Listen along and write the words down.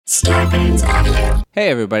Scarpins Avenue. Hey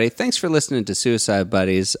everybody, thanks for listening to Suicide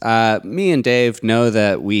Buddies. Me and Dave know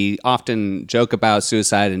that we often joke about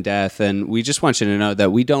suicide and death, and we just want you to know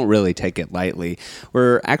that we don't really take it lightly.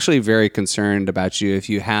 We're actually very concerned about you if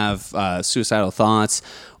you have suicidal thoughts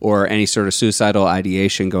or any sort of suicidal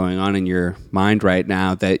ideation going on in your mind right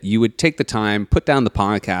now, that you would take the time, put down the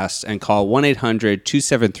podcast, and call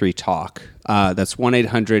 1-800-273-TALK. That's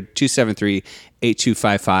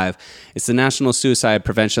 1-800-273-8255. It's the National Suicide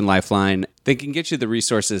Prevention Lifeline. They can get you the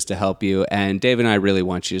resources to help you, and Dave and I really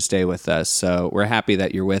want you to stay with us, so we're happy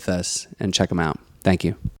that you're with us, and check them out. Thank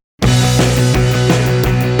you.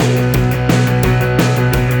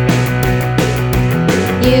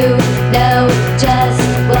 You know just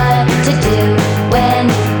what to do when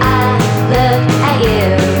I look at you,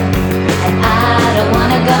 and I don't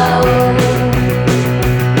wanna go.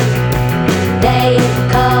 They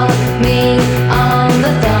call me on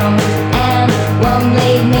the phone and won't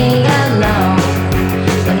leave me alone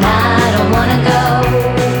when I don't wanna go.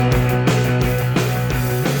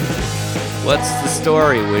 What's the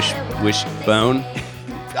story, Wishbone?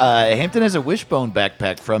 Hampton has a Wishbone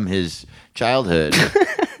backpack from his childhood.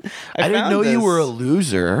 I didn't know you were a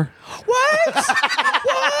loser. What?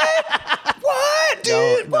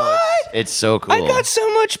 Dude, No, what? It's so cool. I got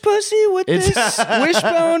so much pussy with this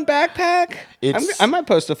Wishbone backpack. I might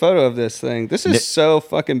post a photo of this thing. This is so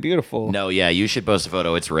fucking beautiful. No, yeah, you should post a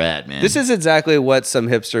photo. It's rad, man. This is exactly what some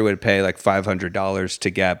hipster would pay like $500 to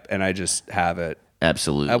get, and I just have it.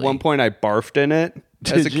 Absolutely. At one point, I barfed in it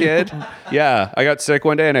as a Did you? ked. Yeah, I got sick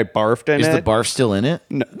one day and I barfed in Is it. the barf still in it?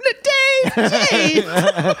 No. Dave!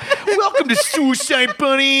 Welcome to Suicide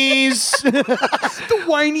Bunnies. The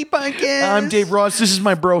whiny pumpkin. I'm Dave Ross. This is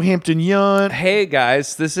my bro Hampton Young. Hey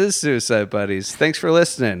guys, this is Suicide Buddies. Thanks for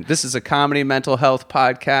listening. This is a comedy mental health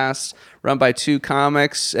podcast run by two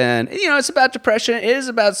comics, and it's about depression. It is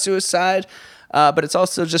about suicide. But it's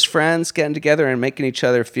also just friends getting together and making each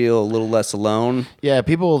other feel a little less alone. Yeah,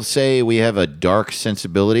 people say we have a dark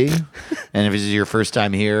sensibility. And if this is your first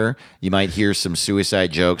time here, you might hear some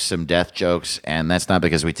suicide jokes, some death jokes. And that's not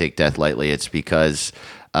because we take death lightly. It's because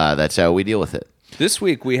that's how we deal with it. This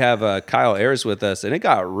week we have Kyle Ayers with us, and it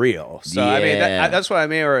got real. So I mean, that's what I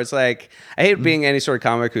mean. Where it's like, I hate being any sort of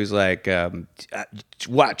comic who's like,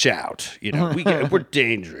 watch out, we're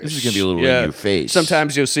dangerous. This is gonna be a little in your face.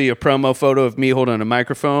 Sometimes you'll see a promo photo of me holding a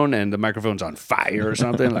microphone, and the microphone's on fire or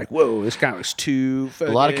something. Like, whoa, this comic's too.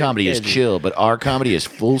 A lot of comedy is chill, but our comedy is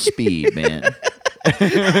full speed, man.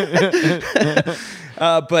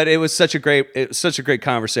 But it was such a great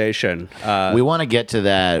conversation. We want to get to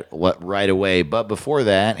that right away, but before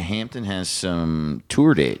that, Hampton has some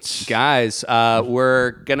tour dates. Guys,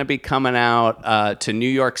 we're gonna be coming out to New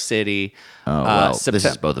York City. Oh, well, this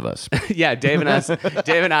is both of us. Yeah, Dave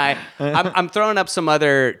and I. I'm throwing up some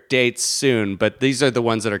other dates soon, but these are the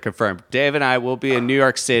ones that are confirmed. Dave and I will be in New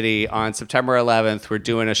York City on September 11th. We're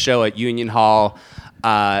doing a show at Union Hall,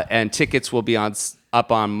 and tickets will be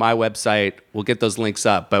up on my website. We'll get those links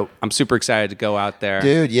up, but I'm super excited to go out there.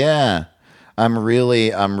 Dude, yeah. I'm really,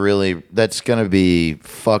 that's going to be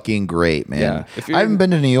fucking great, man. Yeah. I haven't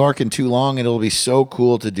been to New York in too long, and it'll be so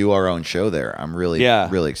cool to do our own show there. I'm really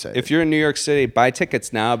excited. If you're in New York City, buy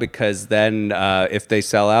tickets now, because then if they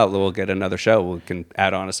sell out, we'll get another show. We can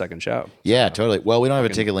add on a second show. Yeah, totally. Well, we don't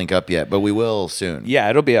have a ticket link up yet, but we will soon.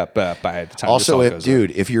 Yeah, it'll be up by the time Also, this all goes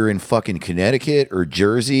up. if you're in fucking Connecticut or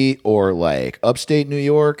Jersey or like upstate New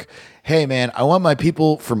York, hey, man, I want my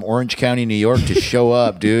people from Orange County, New York to show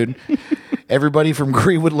up, dude. Everybody from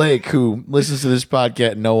Greenwood Lake who listens to this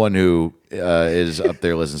podcast, no one who is up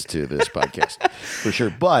there listens to this podcast, for sure.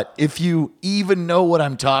 But if you even know what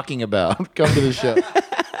I'm talking about, come to the show.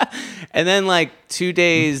 And then like 2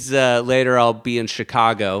 days later, I'll be in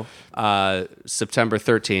Chicago, September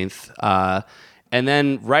 13th. And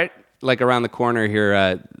then right like around the corner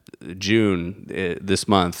here, June this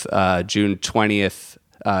month, June 20th,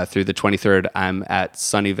 through the 23rd, I'm at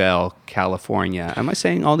Sunnyvale, California. Am I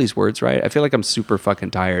saying all these words right? I feel like I'm super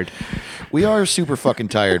fucking tired. We are super fucking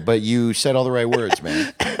tired, but you said all the right words,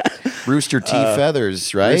 man. Rooster T.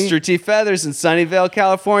 Feathers, right? Rooster T. Feathers in Sunnyvale,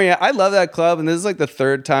 California. I love that club, and this is like the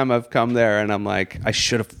third time I've come there, and I'm like, I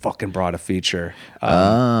should have fucking brought a feature.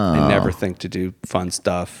 I never think to do fun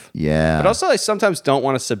stuff. Yeah. But also, I sometimes don't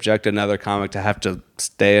want to subject another comic to have to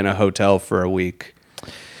stay in a hotel for a week.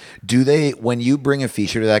 Do they, when you bring a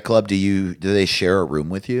feature to that club, do they share a room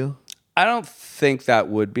with you? I don't think that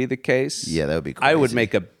would be the case. Yeah, that would be crazy. I would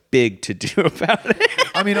make a big to-do about it.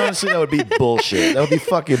 I mean, honestly, that would be bullshit. That would be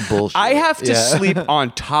fucking bullshit. I have to sleep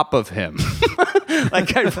on top of him.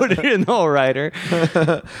 Like I put it in the whole writer.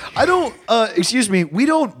 I don't, excuse me, we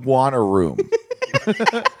don't want a room.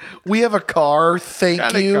 We have a car.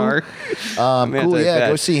 Thank you. Car. Cool. Yeah, that.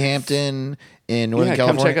 go see Hampton in Northern Come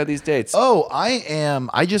California. check out these dates. Oh,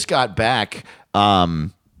 I just got back.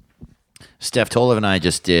 Steph Tolev and I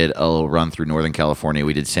just did a little run through Northern California.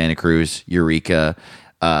 We did Santa Cruz, Eureka,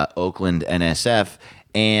 Oakland, and SF,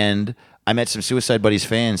 and I met some Suicide Buddies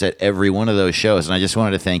fans at every one of those shows, and I just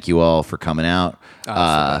wanted to thank you all for coming out.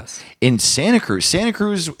 In Santa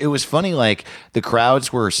Cruz, it was funny. Like the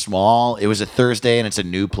crowds were small. It was a Thursday, and it's a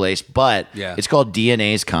new place, but it's called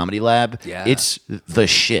DNA's Comedy Lab. Yeah. It's the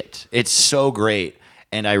shit. It's so great,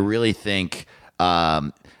 and I really think.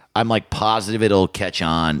 I'm like positive it'll catch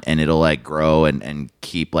on and it'll like grow and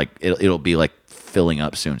keep like it'll be like filling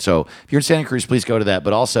up soon. So if you're in Santa Cruz, please go to that.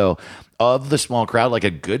 But also of the small crowd, like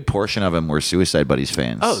a good portion of them were Suicide Buddies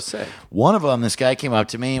fans. Oh, sick. One of them, this guy came up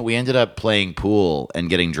to me. We ended up playing pool and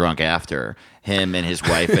getting drunk after. Him and his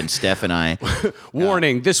wife and Steph and I.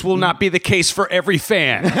 Warning, this will not be the case for every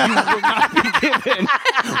fan. You will not be given.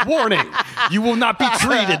 Warning, you will not be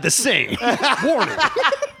treated the same. Warning.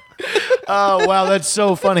 Oh, wow, that's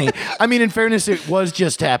so funny. I mean, in fairness, it was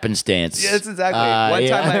just happenstance. Yes, exactly. One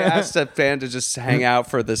time I asked a fan to just hang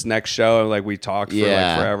out for this next show, and like we talked for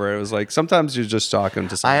like forever. It was like sometimes you're just talking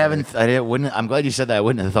to somebody. I'm glad you said that. I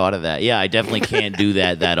wouldn't have thought of that. Yeah, I definitely can't do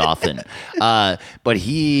that often. But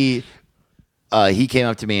he came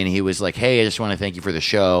up to me and he was like, "Hey, I just want to thank you for the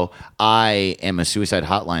show. I am a suicide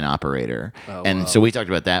hotline operator." So we talked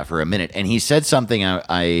about that for a minute. And he said something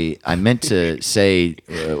I meant to say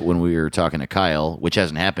when we were talking to Kyle, which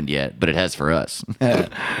hasn't happened yet, but it has for us.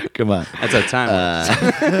 Come on. That's a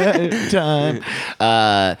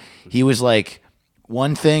time. He was like,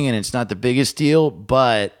 one thing, and it's not the biggest deal,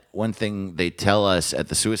 but one thing they tell us at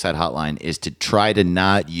the suicide hotline is to try to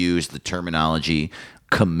not use the terminology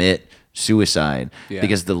commit suicide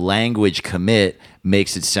because the language commit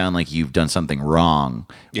makes it sound like you've done something wrong,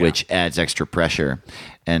 which adds extra pressure.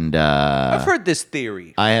 And I've heard this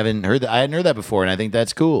theory. I hadn't heard that before, and I think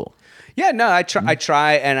that's cool. Yeah, no, I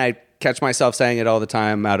try and I catch myself saying it all the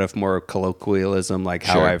time out of more colloquialism, like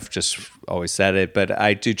how I've just always said it, but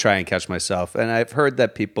I do try and catch myself. And I've heard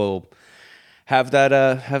that people have that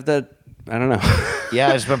I don't know.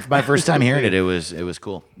 Yeah, it was my first time hearing it. It was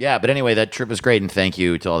cool. Yeah, but anyway, that trip was great, and thank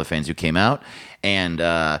you to all the fans who came out. And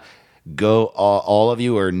go, all of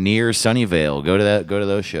you are near Sunnyvale. Go to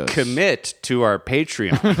those shows. Commit to our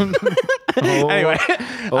Patreon. Anyway,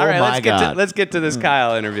 all right, let's get to this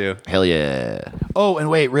Kyle interview. Hell yeah! Oh, and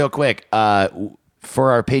wait, real quick.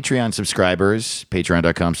 For our Patreon subscribers,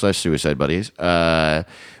 patreon.com/Suicide Buddies,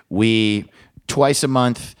 we twice a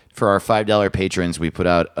month. For our $5 patrons, we put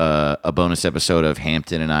out a bonus episode of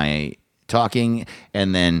Hampton and I talking,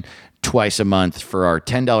 and then twice a month for our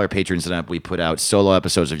 $10 patrons, we put out solo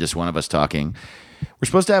episodes of just one of us talking. We're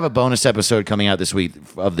supposed to have a bonus episode coming out this week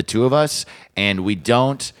of the two of us, and we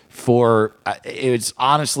don't. It's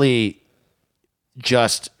honestly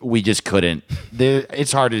we just couldn't.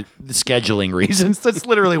 It's hard to scheduling reasons. That's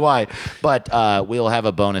literally why. But we'll have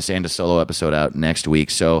a bonus and a solo episode out next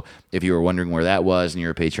week. So if you were wondering where that was and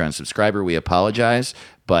you're a Patreon subscriber, we apologize.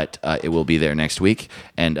 But it will be there next week.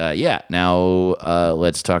 And now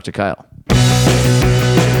let's talk to Kyle.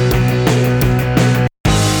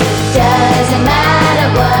 Doesn't matter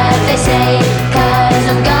what they say, 'cause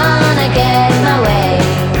I'm gonna get my way.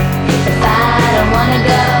 If I don't wanna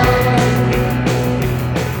go.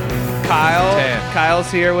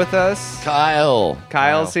 Kyle's here with us.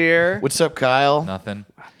 Kyle's here. What's up, Kyle? Nothing.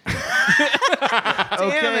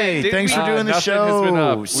 Okay, dude, thanks for doing the nothing has been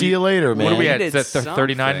show. up. See you later, man. What are we at? Needed Is that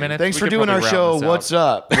 39 something. minutes? Thanks We for could doing our probably show. round this What's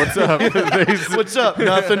out. up? What's up? What's up?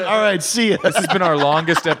 Nothing. All right, see ya. This has been our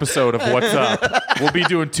longest episode of What's Up. We'll be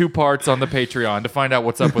doing 2 parts on the Patreon to find out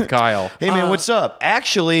what's up with Kyle. Hey, man, what's up?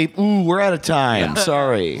 Actually, we're out of time.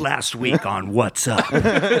 Sorry. Last week on What's Up,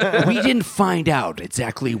 we didn't find out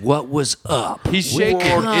exactly what was up. He's shaking.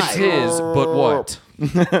 It's his, but what?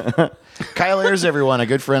 Kyle Ayers, everyone, a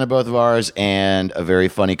good friend of both of ours and a very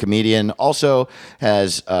funny comedian. Also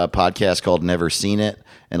has a podcast called Never Seen It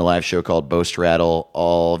and a live show called Boast Rattle.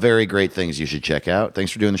 All very great things you should check out.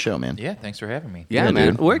 Thanks for doing the show, man. Yeah, thanks for having me. Yeah,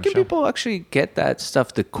 man. dude. Where can people actually get that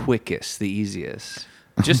stuff the quickest, the easiest?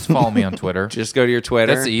 Just follow me on Twitter. Just go to your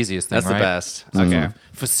Twitter. That's the easiest thing, That's right? the best. Mm-hmm. Okay.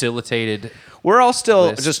 Facilitated. We're all still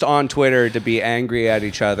List. just on Twitter to be angry at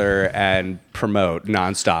each other and promote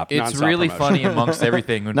nonstop. It's nonstop really promotion. funny amongst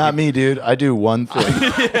everything. When Not me, dude. I do one thing.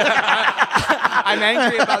 I'm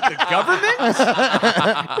angry about the government.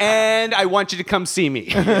 and I want you to come see me.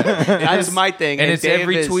 That's my thing. And it's Dave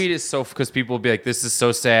every tweet is so because people will be like, "This is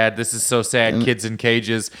so sad. This is so sad." Kids in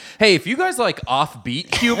cages. Hey, if you guys like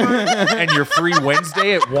offbeat humor and you're free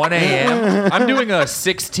Wednesday at 1 a.m., I'm doing a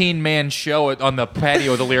 16-man show on the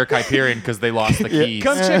patio of the Lyric Hyperion because they lost the keys.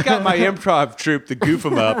 Come check out my improv troupe, the Goof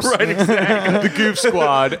 'em Ups. Right, exactly. The Goof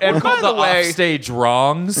Squad. And We're by called the the way, offstage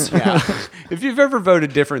wrongs. yeah, if you've ever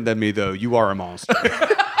voted different than me, though, you are a monster.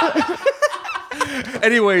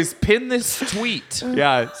 Anyways, pin this tweet.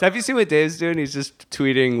 Yeah. So have you seen what Dave's doing? He's just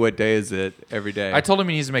tweeting what day is it every day. I told him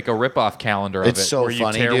he needs to make a rip-off calendar of It's it. so where you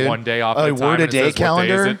funny, tear dude. one day off A at a time. word a and it day says, what day is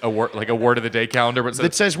calendar? it? Like a word of the day calendar, but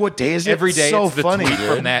That says what day is it? every day so it's the funny, tweet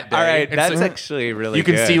dude. from that day. All right, And that's so actually really you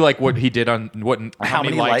can good. see like what he did on how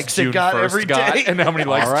many likes likes it June got 1st every got day? and how many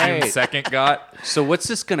likes All right. June 2nd got. So what's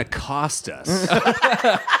this going to cost us?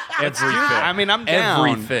 Everything. I mean, I'm down.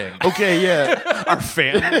 Everything. Okay, yeah. Our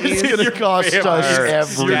families, It's gonna cost us Our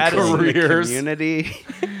everything. status in the careers. community.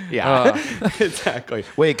 Yeah, exactly.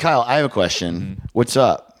 Wait, Kyle, I have a question. What's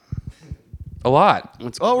up? A lot.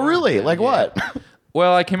 Oh, really? Like what?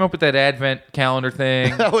 Well, I came up with that Advent calendar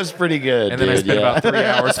thing. That was pretty good. And then I dude, spent yeah. about 3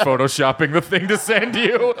 hours photoshopping the thing to send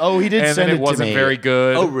you. Oh, he did and send then it to wasn't me. very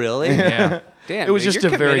good. Oh, really? Yeah. Damn, It was dude, just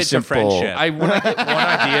you're a very committed to simple- friendship. When I get one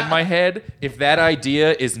idea in my head, if that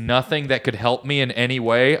idea is nothing that could help me in any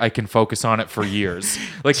way, I can focus on it for years.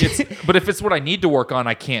 But if it's what I need to work on,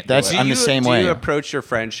 I can't That's- do it. I'm the same way. Do you approach your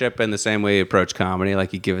friendship in the same way you approach comedy?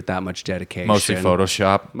 Like you give it that much dedication? Mostly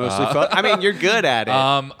Photoshop. Mostly I mean, you're good at it.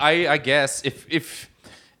 I guess if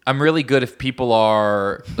I'm really good if people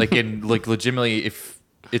are like legitimately if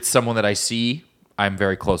it's someone that I see, I'm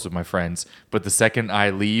very close with my friends. But the second I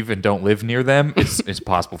leave and don't live near them, it's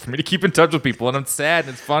possible for me to keep in touch with people, and I'm sad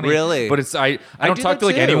and it's funny. Really? But I don't do talk that to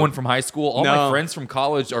like too. anyone from high school. All No. my friends from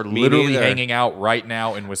college are literally neither. hanging out right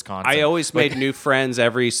now in Wisconsin. I always made new friends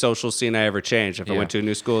every social scene I ever changed. If I Yeah. went to a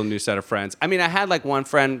new school, a new set of friends. I mean, I had like one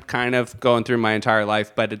friend kind of going through my entire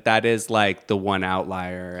life, but that is like the one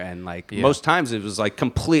outlier. And like most times it was like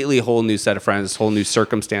completely whole new set of friends, whole new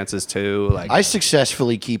circumstances too. Like I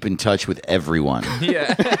successfully keep in touch with everyone.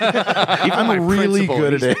 Yeah. I'm really principal,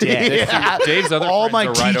 good at he's it. Yeah. Dave's other All friends my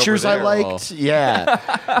are right over teachers I there. liked.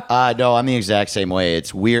 Yeah. No, I'm the exact same way.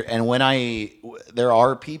 It's weird. And when there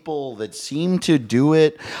are people that seem to do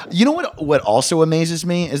it. You know what also amazes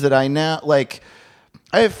me is that I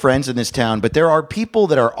have friends in this town, but there are people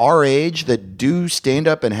that are our age that do stand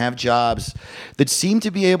up and have jobs that seem to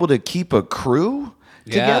be able to keep a crew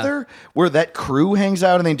together where that crew hangs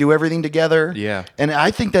out and they do everything together. Yeah. And I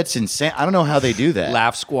think that's insane. I don't know how they do that.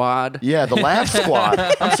 Laugh Squad. Yeah, the Laugh Squad.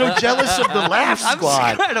 I'm so jealous of the Laugh Squad.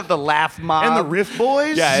 I'm scared of the Laugh Mob. And the Riff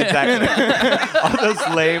Boys? Yeah, exactly. All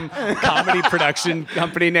those lame comedy production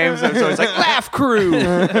company names. So it's like Laugh Crew.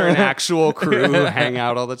 They're an actual crew who hang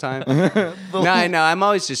out all the time. No, I know. I'm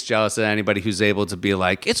always just jealous of anybody who's able to be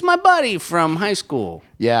like, it's my buddy from high school.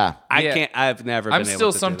 Yeah. I Yeah. can't. I've never. Been I'm able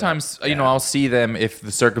still to do sometimes, that. I'll see them if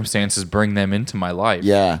the circumstances bring them into my life.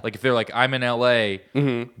 Yeah. Like if they're like, I'm in LA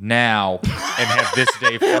now and have this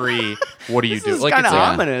day free. What do you do? is Like kinda it's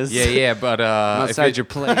like- ominous. Yeah, but if outside it- your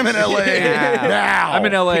place. I'm in LA now. I'm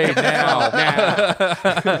in LA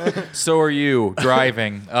now. So are you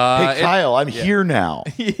driving? Hey, Kyle, I'm here now.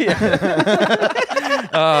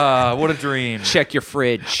 What a dream. Check your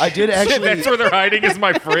fridge. I did actually. That's where they're hiding is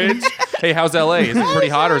my fridge. Hey, how's LA? Is it pretty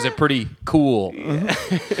hot or is it pretty cool?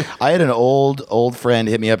 I had an old friend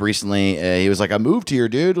hit me up recently. He was like, "I moved here,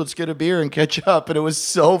 dude. Let's get a beer and catch up." And it was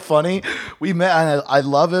so funny. We met. And I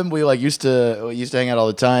love him. We used to hang out all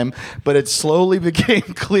the time. But it slowly became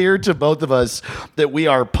clear to both of us that we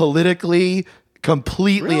are politically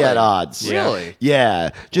completely at odds. Really? Yeah.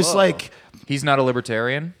 Just like. He's not a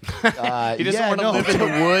libertarian. he doesn't want to live in the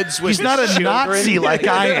woods with He's not a children. Nazi like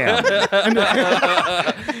I am.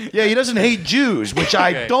 Yeah, he doesn't hate Jews, which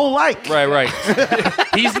I don't like. Right.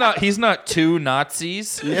 He's not two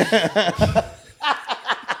Nazis.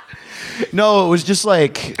 No, it was just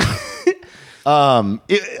like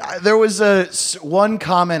there was one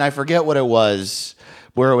comment, I forget what it was,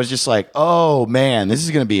 where it was just like, "Oh man, this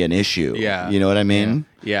is going to be an issue." Yeah. You know what I mean?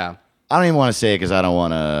 Yeah. I don't even want to say it because I don't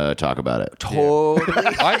want to talk about it.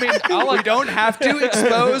 Totally. I mean, We don't have to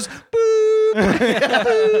expose. and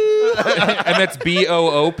that's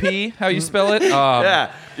BOOP. How you spell it?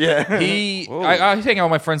 Yeah. I hang out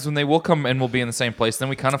with my friends when they will come and we'll be in the same place. Then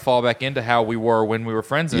we kind of fall back into how we were when we were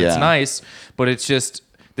friends, and it's Yeah. nice. But it's just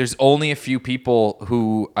there's only a few people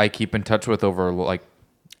who I keep in touch with over like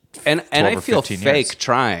And 12 I or feel 15 fake years.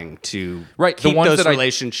 trying to Right, the keep ones those that I-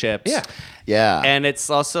 relationships. Yeah. Yeah. And it's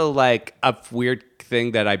also like a weird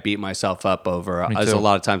thing that I beat myself up over. Me As too. a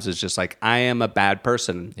lot of times it's just like I am a bad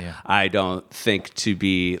person. Yeah. I don't think to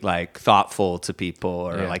be like thoughtful to people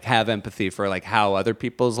or Yeah. like have empathy for like how other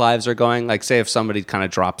people's lives are going. Like say if somebody kind of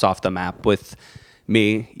drops off the map with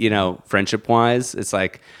me, you know, friendship wise, it's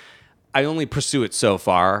like I only pursue it so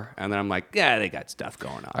far, and then I'm like, yeah, they got stuff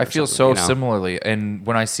going on. I or feel something, so you know? similarly, and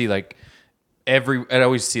when I see like I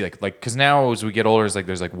always see like because now as we get older, it's like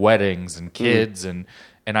there's like weddings and kids and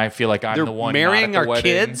I feel like I'm They're the one marrying not at the our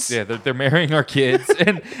weddings. kids? Yeah, they're marrying our kids,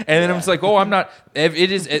 and then I'm just like, oh, I'm not.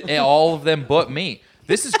 It is all of them but me.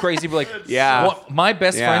 This is crazy, but like, Yeah. my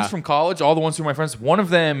best Yeah. friends from college, all the ones who are my friends, one of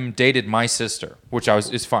them dated my sister, which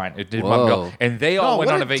is fine. It did my Whoa. girl, and they all No, went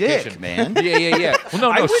what on a a vacation, dick, man. Yeah. Well,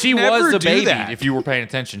 no, I would she never was a do baby. that. If you were paying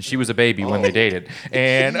attention, she was a baby when they dated,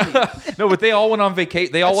 and no, but they all went on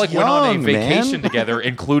vacation. They all That's like went on a young, vacation man. together,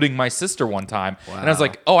 including my sister one time. And I was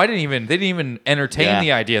like, oh, they didn't even entertain Yeah.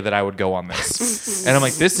 the idea that I would go on this. And I'm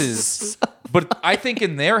like, this is. But I think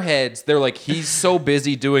in their heads, they're like, he's so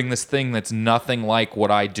busy doing this thing that's nothing like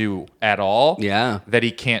what I do at all. Yeah. That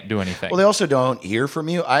he can't do anything. Well, they also don't hear from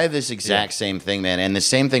you. I have this exact same thing, man. And the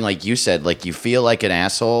same thing, like you said, like you feel like an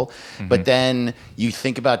asshole, Mm-hmm. but then you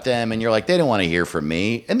think about them and you're like, they don't want to hear from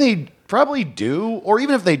me. And they probably do. Or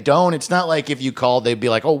even if they don't, it's not like if you called, they'd be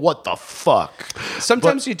like, oh, what the fuck?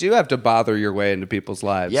 Sometimes you do have to bother your way into people's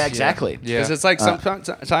lives. Yeah, exactly. Yeah. Because it's like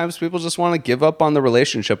sometimes people just want to give up on the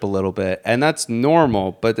relationship a little bit, and that's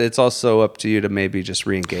normal. But it's also up to you to maybe just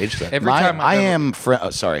re-engage them. Every time I I've ever-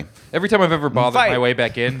 am, sorry. Every time I've ever bothered Fight. my way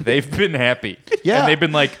back in, they've been happy. Yeah. And they've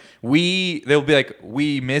been like, they'll be like,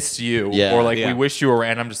 we miss you. Yeah. Or like, Yeah. we wish you were.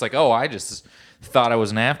 And I'm just like, oh, I just thought I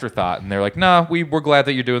was an afterthought. And they're like, no, we're glad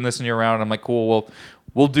that you're doing this and you're around. And I'm like, cool, well,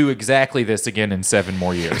 we'll do exactly this again in 7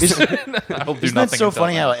 more years. I'll do Isn't that nothing so until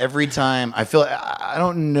funny then. how every time I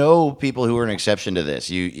don't know people who are an exception to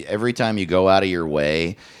this. Every time you go out of your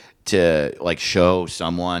way to like show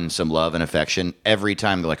someone some love and affection, every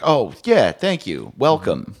time they're like, oh yeah, thank you,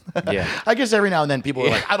 welcome. Yeah. I guess every now and then people are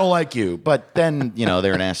like, I don't like you, but then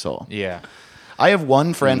they're an asshole. Yeah. I have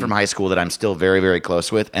one friend from high school that I'm still very, very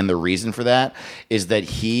close with, and the reason for that is that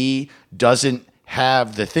he doesn't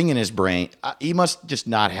have the thing in his brain. He must just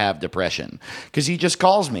not have depression because he just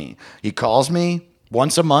calls me. He calls me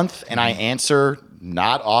once a month, and I answer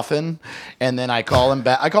not often, and then I call him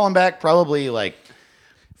back. I call him back probably like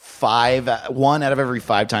 1 out of every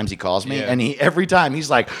 5 times he calls me, Yeah. and every time he's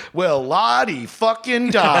like, "Well, Lottie, fucking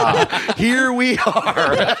da, here we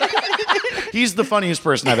are." He's the funniest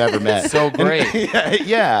person I've ever met. So great.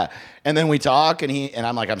 Yeah. And then we talk, and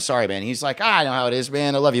I'm like, I'm sorry, man. He's like, I know how it is,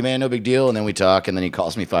 man. I love you, man. No big deal. And then we talk, and then he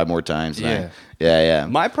calls me 5 more times. And yeah.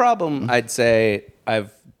 My problem, I'd say,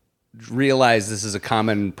 I've realized this is a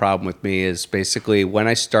common problem with me, is basically when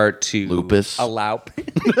I start to Lupus. allow.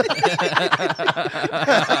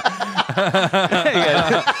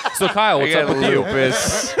 So Kyle, what's up with you?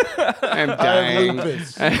 lupus. I'm dying.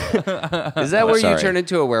 Is that where you Sorry. turn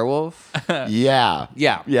into a werewolf? Yeah.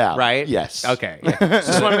 Yeah. Right? Yes. Okay. Yeah.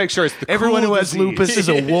 Just want to make sure it's the Everyone cool who has disease. lupus is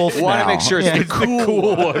a wolf now. Want to make sure it's Yeah. the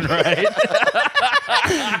cool one, right?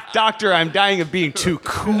 Doctor, I'm dying of being too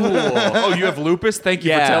cool. Oh, you have lupus? Thank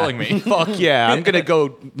you for telling me. Fuck yeah. I'm going to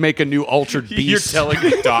go make a new altered beast. You're telling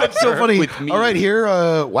me, doctor. So funny. With me. All right, here.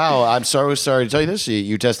 Wow, I'm sorry to tell you this.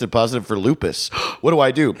 You tested positive for lupus. What do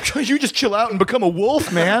I do? You just chill out and become a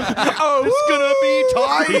wolf, man. Oh, it's gonna be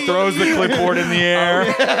tiny. He throws the clipboard in the air.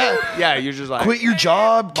 Yeah, you're just like. Quit your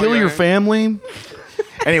job. Kill your family.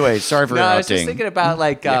 Anyway, sorry for No, I was just interrupting. thinking about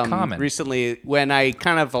like common. recently when I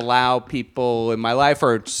kind of allow people in my life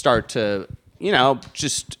or start to,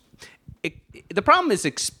 just. The problem is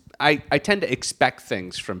I tend to expect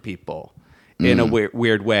things from people in a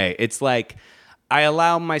weird way. It's like I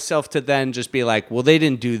allow myself to then just be like, well, they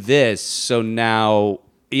didn't do this, so now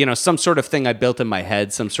some sort of thing I built in my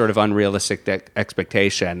head, some sort of unrealistic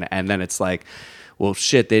expectation, and then it's like, well,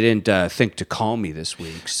 shit, they didn't think to call me this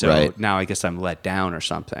week, so Right. now I guess I'm let down or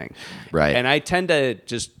something. Right. And I tend to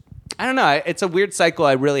just, I don't know, it's a weird cycle.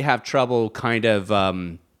 I really have trouble kind of,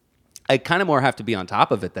 I kind of more have to be on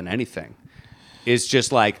top of it than anything. It's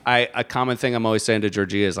just like a common thing I'm always saying to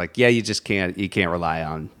Georgia is like, yeah, you can't rely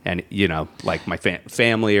on, and like my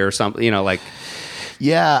family or something, like.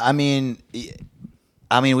 Yeah, I mean,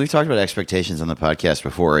 we've talked about expectations on the podcast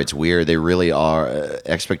before. It's weird. They really are.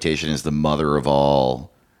 Expectation is the mother of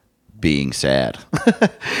all being sad.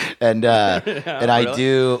 and I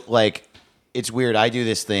do, like, it's weird. I do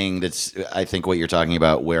this thing that's, I think what you're talking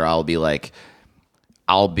about, where I'll be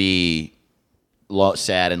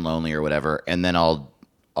sad and lonely or whatever, and then I'll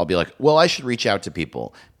I'll be like, well, I should reach out to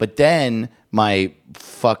people. But then my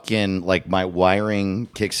fucking, like, my wiring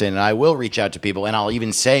kicks in, and I will reach out to people, and I'll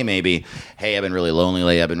even say maybe, hey, I've been really lonely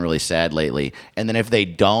lately, I've been really sad lately. And then if they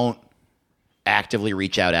don't actively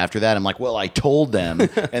reach out after that, I'm like, well, I told them,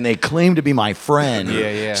 and they claim to be my friend.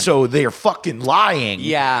 Yeah. So they're fucking lying.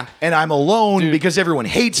 Yeah. And I'm alone because everyone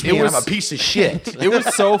hates me, It and was- I'm a piece of shit. It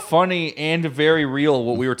was so funny and very real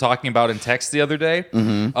what we were talking about in text the other day.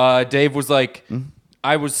 Dave was like,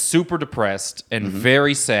 I was super depressed and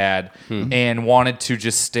very sad and wanted to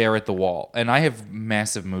just stare at the wall. And I have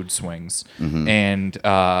massive mood swings and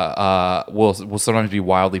will sometimes be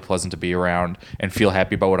wildly pleasant to be around and feel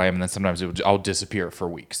happy about what I am. And then sometimes I'll disappear for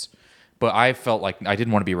weeks. But I felt like I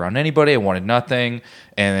didn't want to be around anybody. I wanted nothing.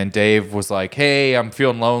 And then Dave was like, hey, I'm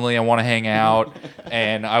feeling lonely. I want to hang out.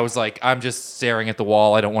 And I was like, I'm just staring at the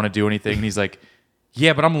wall. I don't want to do anything. And he's like,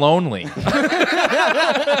 yeah, but I'm lonely. And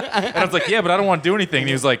I was like, yeah, but I don't want to do anything. And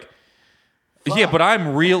he was like, yeah, but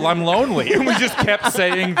I'm lonely. And we just kept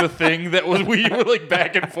saying the thing that was, we were like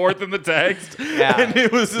back and forth in the text. Yeah. And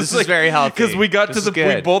it was just This is like, very healthy. because we got This to is we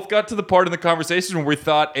good. both got to the part in the conversation where we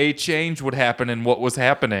thought a change would happen in what was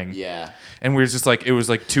happening. Yeah. And we were just like, it was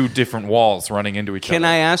like two different walls running into each Can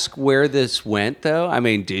other. I ask where this went, though? I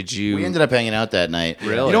mean, did you? We ended up hanging out that night.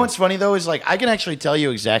 Really? You know what's funny though is like I can actually tell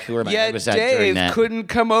you exactly where my head was at during that. couldn't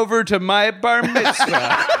come over to my bar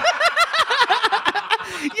mitzvah.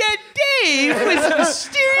 Dave was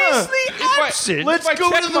mysteriously absent. let's If I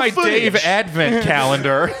go check to the my footage. Dave Advent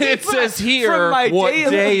calendar. It says here From my what day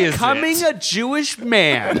day of is becoming it. a Jewish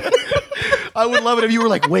man. I would love it if you were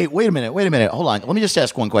like, wait a minute, hold on. Let me just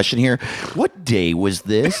ask one question here. What day was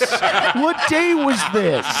this? What day was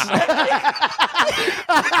this?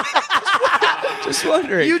 Just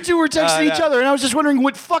wondering. You two were texting each other, and I was just wondering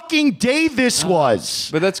what fucking day this was.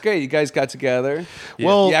 But that's great. You guys got together.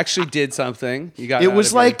 Well, You actually did something. You got. it out was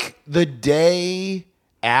of your- like the day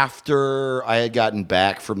after I had gotten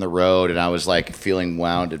back from the road, and I was like feeling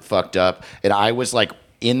wound and fucked up, and I was like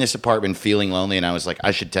in this apartment feeling lonely, and I was like,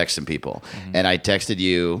 I should text some people, and I texted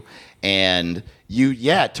you, and you,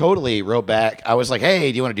 totally wrote back. I was like,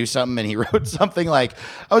 hey, do you want to do something? And he wrote something like,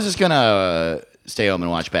 I was just gonna stay home and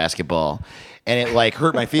watch basketball. And it like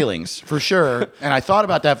hurt my feelings for sure. And I thought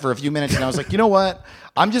about that for a few minutes, and I was like, you know what?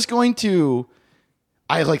 I'm just going to.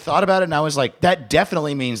 I like thought about it, and I was like, that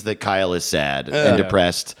definitely means that Kyle is sad and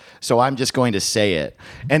depressed. So I'm just going to say it.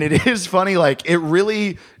 And it is funny, like it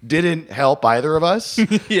really didn't help either of us.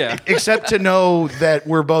 Yeah. Except to know that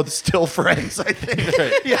we're both still friends, I think.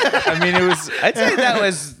 I mean, it was. I'd say that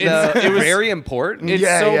was it was very important. It's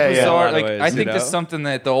Yeah, so yeah, yeah. bizarre. In a lot of Like ways, I you think know? that's something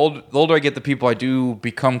that the older I get, the people I do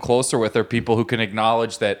become closer with are people who can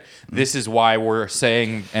acknowledge that this is why we're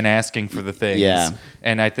saying and asking for the things. Yeah.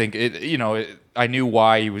 And I think I knew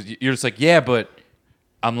why he was. You're just like, yeah, but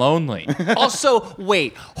I'm lonely. Also,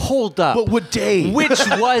 wait, hold up. But what day? Which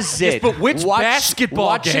was it? but which basketball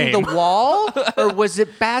watching game? the wall, or was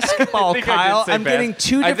it basketball, I think I did Kyle? say I'm getting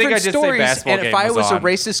two I think different I did say stories, basketball and if game I was was a on.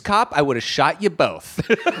 racist cop, I would have shot you both.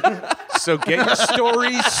 So get your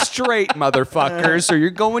stories straight, motherfuckers, or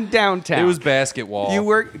you're going downtown. It was basketball. You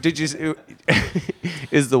were? Did you?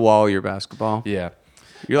 Is the wall your basketball? Yeah.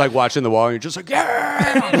 You're like watching the wall, and you're just like,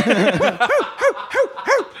 yeah.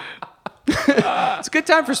 It's a good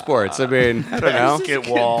time for sports. I mean, I don't know. Basket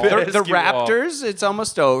wall. The Basketball. Raptors, it's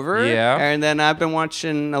almost over. Yeah. And then I've been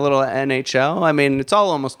watching a little NHL. I mean, it's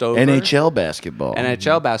all almost over. NHL basketball.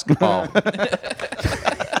 NHL basketball.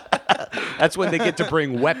 That's when they get to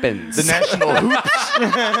bring weapons. The national hoops.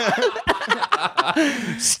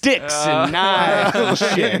 Sticks and knives.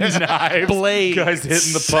 Knives. Blades. Guys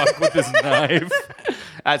hitting the puck with his knife.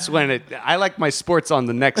 That's when I like my sports on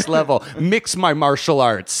the next level. Mix my martial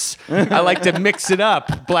arts. I like to mix it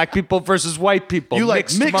up. Black people versus white people. You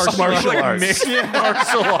like mixed martial arts. Mixed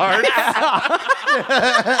martial arts.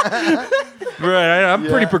 Right, I'm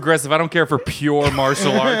pretty progressive. I don't care for pure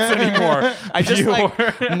martial arts anymore. I just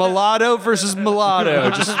like mulatto versus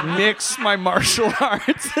mulatto. Just mix my martial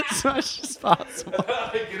arts as much as possible.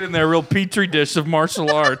 Get in there, real petri dish of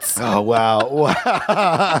martial arts. Oh wow.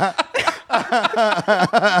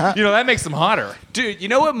 You know that makes them hotter. Dude, you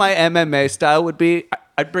know what my MMA style would be?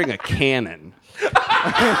 I'd bring a cannon.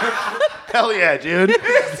 Hell yeah, dude.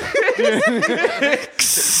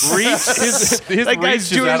 His That reach guy's is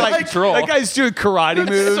doing out of like control. that guy's doing karate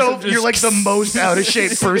moves. So and just- you're like the most out of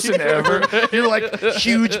shape person ever. You're like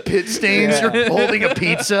huge pit stains. You're holding a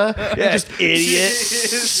pizza. yeah, Just idiot.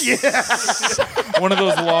 One of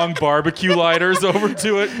those long barbecue lighters over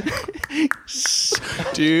to it.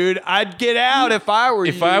 Dude, I'd get out if I were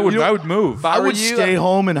you. If I would move. If I were would you, stay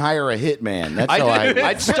home and hire a hitman. That's how I would.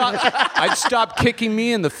 I'd stop kicking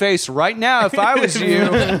me in the face right now if I was you.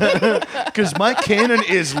 Because my cannon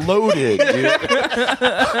is loaded, dude.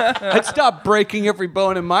 I'd stop breaking every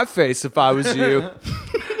bone in my face if I was you.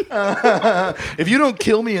 If you don't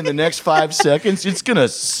kill me in the next 5 seconds, it's gonna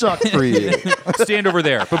suck for you. Stand over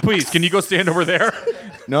there. But please, can you go stand over there?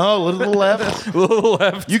 No, a little left. A little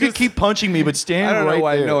left. You can keep punching me, but stand I don't right know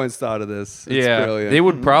why there. no one's thought of this. It's Yeah, brilliant. they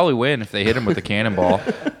would probably win if they hit him with a cannonball.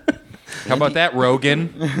 How about that,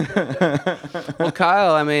 Rogan? Well,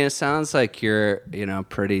 Kyle, I mean, it sounds like you're,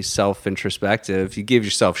 pretty self-introspective. You give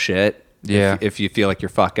yourself shit. Yeah. If you feel like you're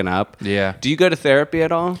fucking up. Yeah. Do you go to therapy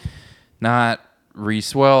at all? Not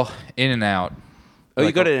Reese. Well, In and Out. Oh, you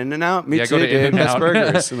Like go to In-N-Out? Me Yeah, I too, go to dude. In and Best Out.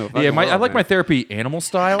 burgers in the fucking I world, like my man. therapy animal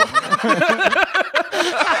style.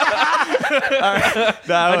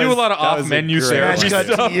 I do a lot of off-menu Smash therapy cut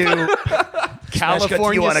stuff. to you. Smash cut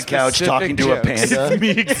to you on a couch California-specific talking to a jokes. panda. Me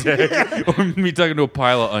exactly. Or me talking to a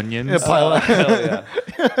pile of onions.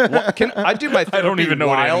 Can I do my therapy I don't even know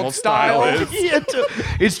what animal wild style is.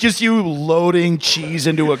 It's just you loading cheese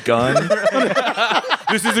into a gun.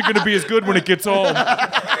 This isn't going to be as good when it gets home.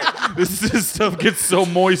 This stuff gets so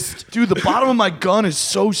moist. Dude, the bottom of my gun is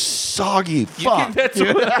so soggy. Fuck. That's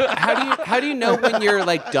How do you know when you're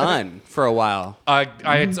like done for a while?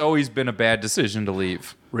 it's always been a bad decision to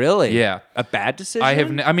leave. Really? Yeah. A bad decision? I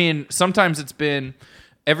have. I mean, sometimes it's been.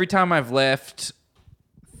 Every time I've left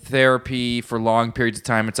therapy for long periods of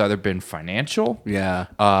time, it's either been financial, Yeah.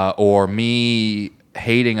 or me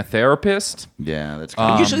hating a therapist. Yeah, that's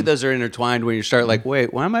Usually those are intertwined when you start like,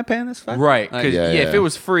 wait, why am I paying this fuck? Right. 'Cause, Like, Yeah, if yeah. it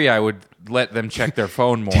was free, I would let them check their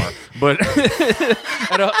phone more. But at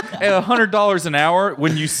 $100 an hour,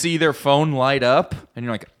 when you see their phone light up, and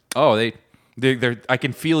you're like, oh, they're I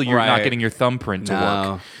can feel you're not Right. getting your thumbprint to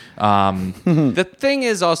No. work. The thing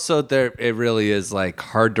is also there it really is like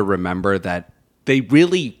hard to remember that they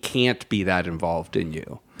really can't be that involved in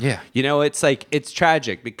you. Yeah. It's like it's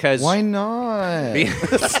tragic because Why not?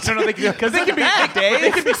 Because they can be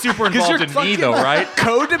they can be super involved in me though, right?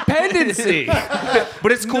 codependency.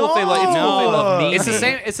 But it's cool if they like. It's cool if they love me. It's the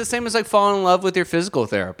same. It's the same as like falling in love with your physical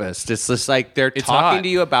therapist. It's just like they're It's talking hot. to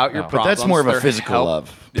you about your No. But problems. That's more of a They're physical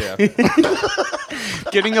love. Yeah.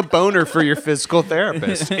 Getting a boner for your physical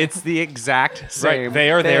therapist. It's the exact same. Right. They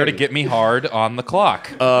are there to thing. get me hard on the clock.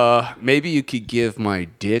 Maybe you could give my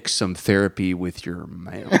dick some therapy with your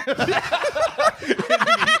mail.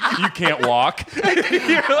 You can't walk. You're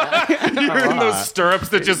in those stirrups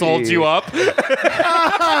that just hold you up.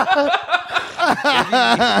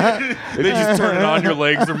 They just turn it on. Your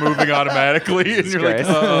legs are moving automatically, and you're like,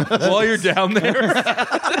 while you're down there.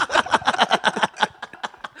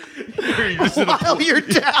 You're just in a While you're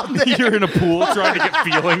down there. You're in a pool trying to get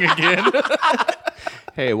feeling again.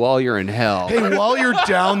 Hey, while you're in hell. Hey, while you're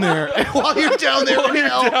down there, in hell, Down there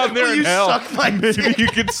will in you hell. suck my Maybe dick? you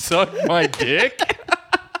could suck my dick.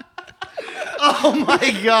 Oh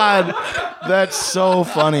my god, that's so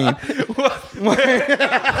funny.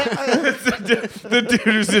 The dude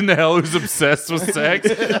who's in hell who's obsessed with sex.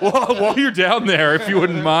 While you're down there, if you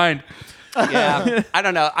wouldn't mind. Yeah, I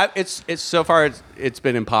don't know. It's so far it's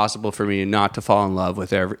been impossible for me not to fall in love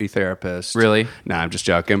with every therapist. Really? No, I'm just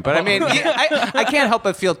joking. But I mean, I can't help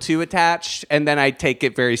but feel too attached, and then I take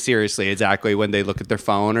it very seriously. Exactly when they look at their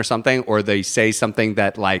phone or something, or they say something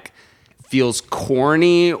that like feels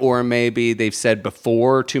corny, or maybe they've said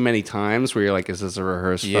before too many times, where you're like, is this a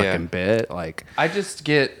rehearsed Yeah. fucking bit? Like, I just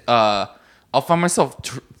get, I'll find myself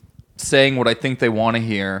saying what I think they want to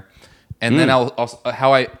hear, and then I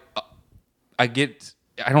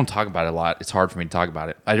don't talk about it a lot. It's hard for me to talk about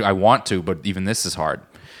it. I want to, but even this is hard.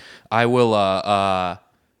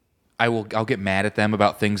 I'll get mad at them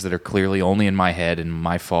about things that are clearly only in my head and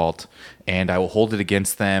my fault, and I will hold it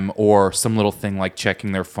against them, or some little thing like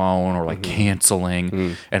checking their phone or like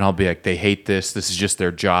canceling, and I'll be like, they hate this. This is just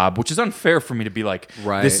their job, which is unfair for me to be like,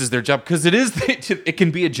 Right. this is their job, because it is. It can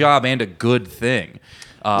be a job and a good thing.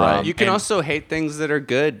 you can and- also hate things that are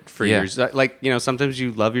good for Yeah. yours. Like, sometimes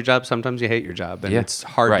you love your job, sometimes you hate your job. And Yeah. it's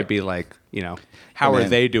hard to Right. be like, how are man.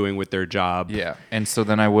 they doing with their job? Yeah, and so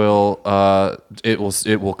then I will. It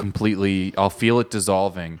will completely. I'll feel it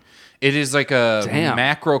dissolving. It is like a Damn.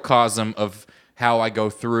 macrocosm of how I go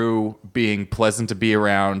through being pleasant to be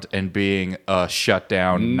around and being a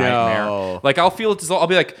shutdown nightmare. Like I'll feel it. I'll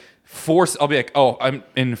be like. I'll be like, oh, I'm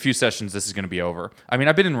in a few sessions. This is going to be over. I mean,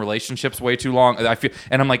 I've been in relationships way too long. I feel,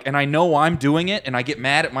 and I'm like, and I know I'm doing it, and I get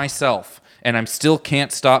mad at myself, and I'm still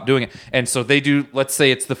can't stop doing it. And so they do. Let's say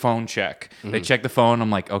it's the phone check. They check the phone.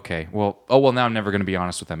 I'm like, okay, well, now I'm never going to be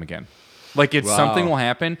honest with them again. Like it's something will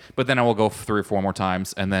happen, but then I will go 3 or 4 more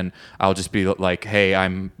times, and then I'll just be like, "Hey,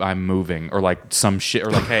 I'm moving," or like some shit,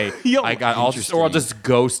 or like, "Hey, I'll just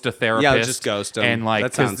ghost a therapist." Yeah, I'll just ghost them. And like,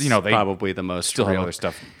 that sounds they probably the most still have real. other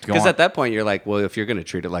stuff. Because at that point, you're like, well, if you're going to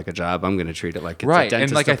treat it like a job, I'm going to treat it like it's a dentist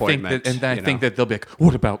and like appointment. I think that they'll be like,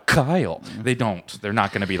 "What about Kyle?" They don't. They're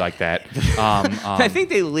not going to be like that. I think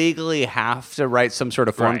they legally have to write some sort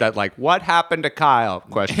of form Right. that, like, what happened to Kyle?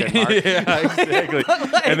 Question mark. Yeah, exactly.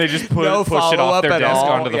 And they just push it off follow-up their at desk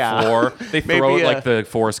all, onto the yeah. floor. They throw Maybe it like the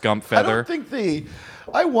Forrest Gump I feather. don't think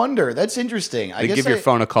I wonder. That's interesting. I They guess give your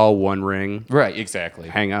phone a call, 1 ring, Right, exactly.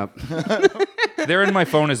 hang up. They're in my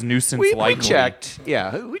phone as nuisance we likely. checked.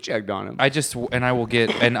 Yeah, we checked on him. I will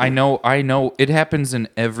get, and I know it happens in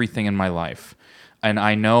everything in my life. And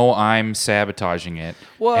I know I'm sabotaging it,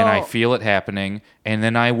 and I Well- feel it happening, and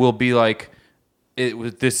then I will be like,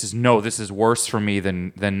 this is worse for me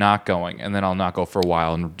than not going, and then I'll not go for a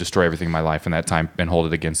while and destroy everything in my life in that time and hold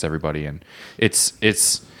it against everybody, and it's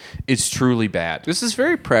truly bad. This is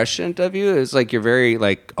very prescient of you. It's like you're very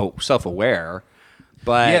self-aware,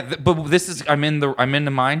 but Yeah, but this is I'm in the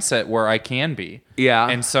mindset where I can be. Yeah.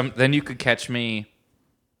 And then you could catch me.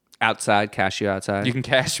 outside, cash you outside. You can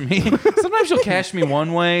cash me. Sometimes you'll cash me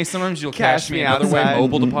one way. Sometimes you'll cash me another outside. way.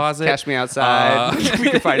 Mobile deposit. Cash me outside.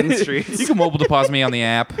 We can fight in the streets. You can mobile deposit me on the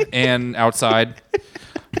app and outside.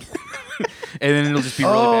 And then it'll just be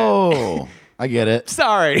really bad. Oh, I get it.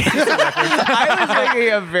 Sorry, I was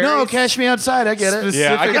making a very No, cash me outside. I get it.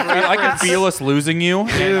 Yeah, I can feel us losing you.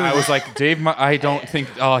 And I was like, Dave, I don't think.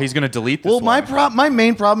 Oh, he's gonna delete this. Well, one. my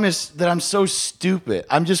main problem is that I'm so stupid.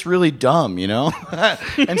 I'm just really dumb, you know.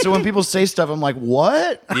 And so when people say stuff, I'm like,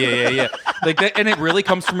 "What?" Yeah. Like that, and it really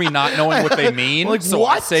comes from me not knowing what they mean. Like, so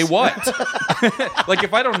I what? say what? Like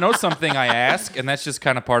if I don't know something, I ask, and that's just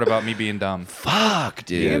kind of part about me being dumb. Fuck,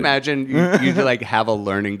 dude. Can you imagine you like have a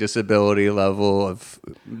learning disability level of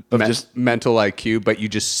just- mental IQ, but you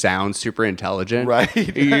just sound super intelligent? Right.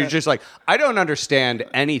 You're just like, I don't understand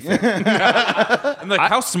anything. I'm like,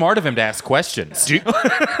 how smart of him to ask questions. Do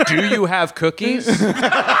you have cookies?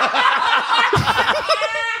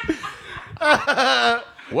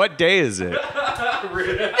 What day is it?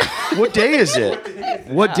 What day is it?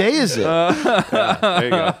 What day is it? There you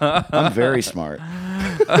go. I'm very smart.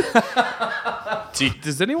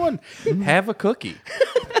 Does anyone have a cookie?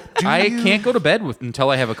 I can't go to bed until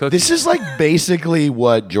I have a cookie. This is like basically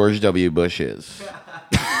what George W. Bush is.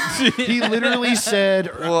 He literally said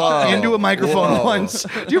into a microphone once.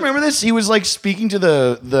 Do you remember this? He was like speaking to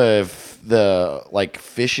the like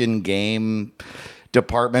fish and game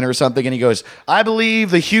department or something, and he goes, "I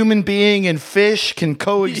believe the human being and fish can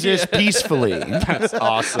coexist peacefully." That's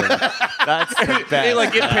awesome. That's the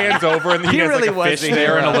best. it pans over and he has really like a was fish the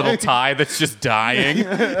there in a hero. little tie that's just dying. He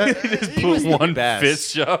just put one best.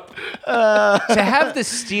 fish up. To have the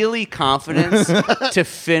steely confidence to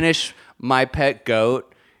finish My Pet Goat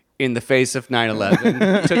in the face of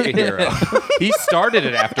 9/11 took a hero. He started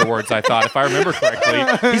it afterwards, I thought, if I remember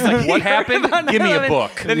correctly. He's like, what happened? Give me a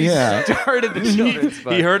book. Then he Yeah. started the children's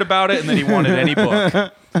book. He heard about it and then he wanted any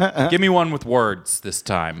book. Give me one with words this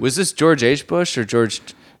time. Was this George H. Bush or George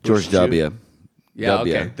W. Yeah,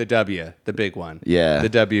 W. okay. The W, the big one. Yeah. The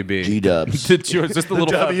WB. G Dubs. Is this the little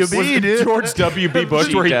WB, was it dude. George W.B.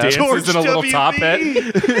 Bush where he George dances in a little top hat?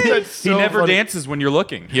 That's He never dances when you're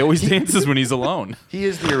looking. He always dances when he's alone. He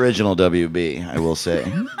is the original WB, I will say.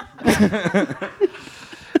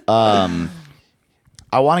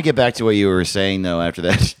 I want to get back to what you were saying though. After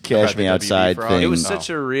that, cash the me WB outside frog? thing. It was such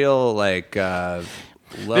a real level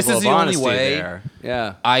This is of the only honesty way- there.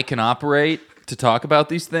 Yeah. I can operate to talk about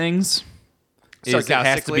these things. It has to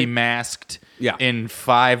Sarcastically? be masked Yeah. in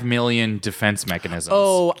 5 million defense mechanisms.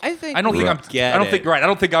 Oh, I think I don't think we I'm. get I don't it. think right. I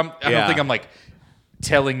don't think Yeah. I'm like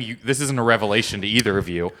telling you. This isn't a revelation to either of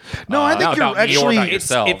you. No, I think you're about me or actually- about It's-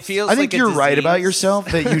 yourselves. It feels I think like a you're right about disease.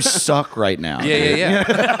 yourself that you suck right now.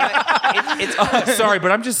 Yeah. It's Sorry,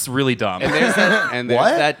 but I'm just really dumb. And there's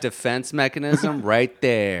What? that defense mechanism right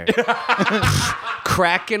there.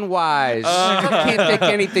 Cracking wise. Can't take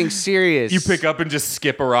anything serious. You pick up and just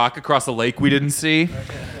skip a rock across a lake we didn't see.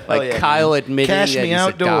 like yeah, Kyle admitting Cash that me he's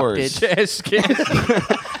outdoors. adopted.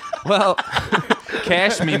 Well,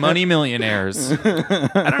 Cash me money millionaires.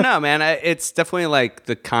 I don't know, man. It's definitely like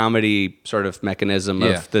the comedy sort of mechanism Yeah.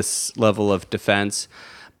 of this level of defense.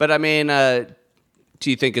 But I mean, do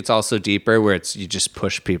you think it's also deeper where it's you just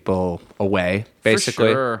push people away, basically?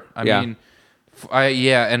 For sure. I mean,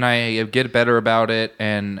 and I get better about it,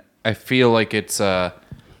 and I feel like it's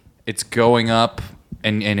going up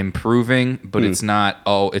and improving, but it's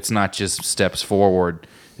not just steps forward.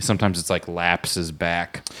 Sometimes it's like lapses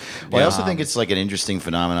back. Well, I also think it's like an interesting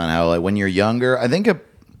phenomenon how like when you're younger, I think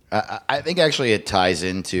actually it ties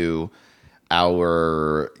into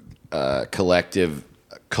our collective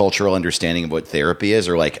cultural understanding of what therapy is,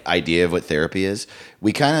 or like idea of what therapy is.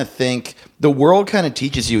 We kind of think the world kind of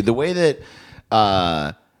teaches you the way that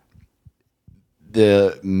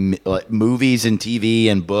like movies and TV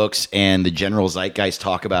and books and the general zeitgeist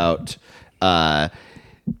talk about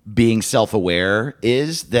being self-aware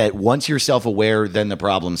is that once you're self-aware, then the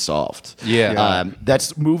problem's solved. Yeah.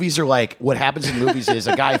 That's movies are like, what happens in movies is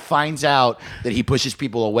a guy finds out that he pushes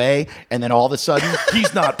people away, and then all of a sudden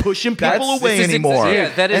he's not pushing people away anymore.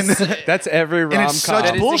 That's every rom-com. it's such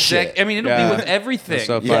That is bullshit. I mean, it'll be with everything. That's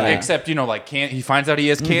so funny. Except, like, he finds out he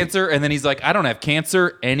has cancer, and then he's like, I don't have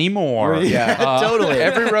cancer anymore. Yeah. Totally.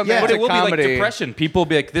 Every But romantic it will comedy. be like depression. People will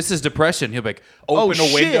be like, this is depression. He'll be like, open a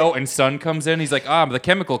shit. window, and sun comes in. He's like, the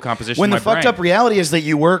chemical composition When of my the fucked brain. up reality is that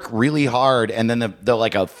you work really hard, and then the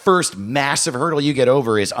like a first massive hurdle you get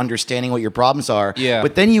over is understanding what your problems are. Yeah.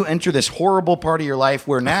 But then you enter this horrible part of your life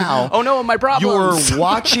where now Oh no, my problems. you're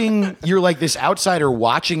watching. You're like this outsider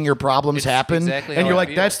watching your problems happen, exactly and how you're I like,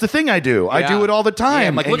 feel. "That's the thing I do. I Yeah. do it all the time." Yeah,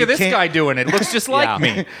 I'm like, And look you at this can't- guy doing it. Looks just like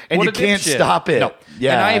me. And What you a can't dipshit. stop it. No.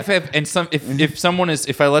 Yeah. And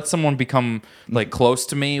if I let someone become like close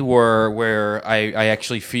to me, where I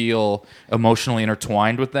actually feel emotionally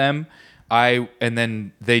intertwined with them, and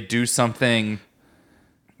then they do something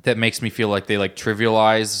that makes me feel like they like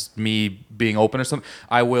trivialize me being open or something,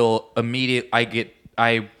 I will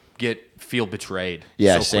feel betrayed.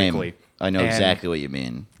 Yeah, so same. quickly. I know And- exactly what you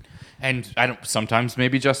mean. And I don't. Sometimes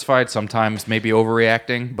maybe justified. Sometimes maybe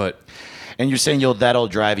overreacting. But And you're saying that'll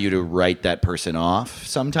drive you to write that person off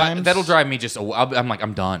sometimes. that'll drive me just. I'm like,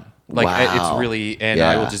 I'm done. Like Wow. it's really, and Yeah.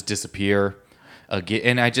 I will just disappear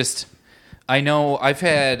again. And I know I've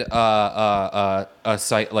had a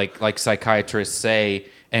psychiatrists say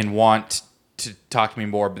and want to talk to me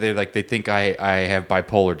more, but they think I have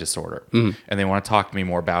bipolar disorder, and they want to talk to me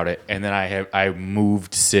more about it. And then I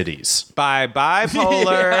moved cities. Bye,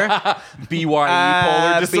 bipolar. BYE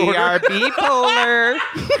polar disorder. BRB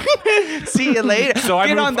polar. See you later. So I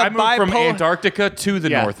Get moved, on the I moved from bipolar- Antarctica to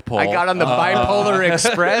the Yeah. North Pole. I got on the bipolar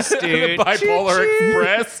express, dude. Bipolar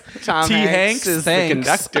Express. Tom T. Hanks Hanks is thanks. the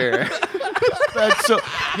conductor. That's so.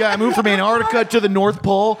 Yeah, I moved from Antarctica to the North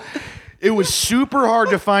Pole. It was super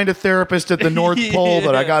hard to find a therapist at the North Pole,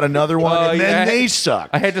 but I got another one, and then they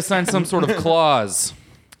suck. I had to sign some sort of clause.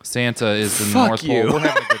 Santa is in the Fuck North you. Pole. We're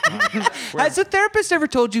having a good time. Has a therapist ever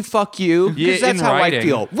told you "fuck you"? Yeah, Because that's in how writing. I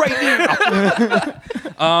feel right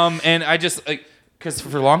now. And I just because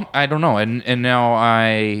for long I don't know, and now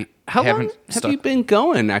I How long haven't have you been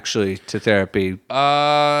going actually to therapy?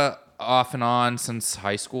 off and on since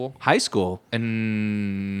high school. High school.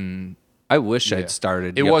 And I wish I'd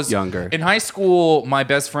started it was younger. in high school. My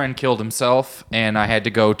best friend killed himself, and I had to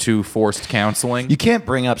go to forced counseling. You can't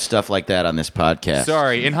bring up stuff like that on this podcast.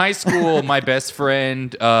 Sorry, in high school, my best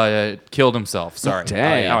friend killed himself. Sorry,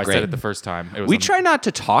 Dang. I Great. said it the first time. It was We try not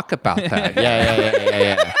to talk about that.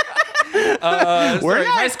 Yeah. Sorry, in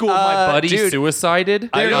high school, my buddy dude. suicided.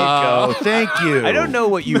 There you go. Thank you. I don't know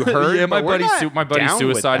what you heard. Yeah, my but we're buddy, not my buddy down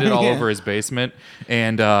with suicided that. all over his basement,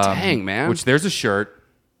 and Dang, man. which there's a shirt.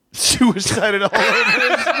 Suicided all over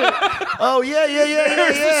his Oh yeah.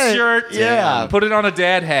 There's a shirt. Yeah. Put it on a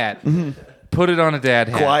dad hat. Put it on a dad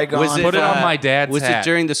hat. Qui-Gon. Was Put it on my dad's Was hat. it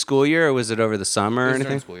during the school year or was it over the summer or It was during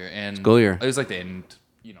anything? school year? And School year. It was like the end,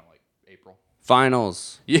 like April.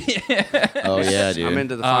 Finals. Oh yeah, dude. I'm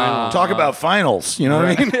into the finals. Talk about finals. You know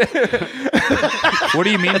what I mean? What do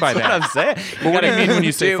you mean by that? I'm saying. Well, what do you mean when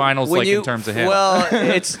you say Dude, finals, when like you- in terms of him? Well,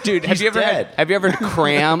 it's dude. Have He's you ever dead. have you ever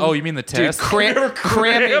cram? Oh, you mean the test? Dude,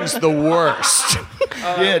 cramming's the worst.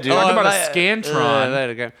 Yeah, dude. Talk about a I-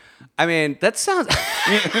 Scantron. I mean, that sounds.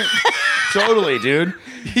 Totally, dude.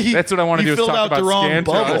 That's what I want to do. You Is filled talk out about the wrong Scantron.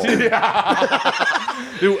 bubble.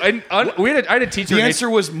 Dude, I had a teacher. The and answer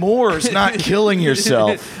was Moore's, not killing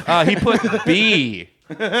yourself. he put B.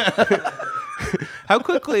 How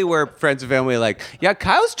quickly were friends and family like, yeah,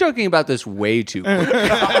 Kyle's joking about this way too quick.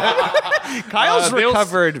 Kyle's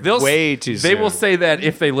recovered way too soon. They will say that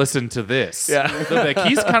if they listen to this. Yeah. They'll be like,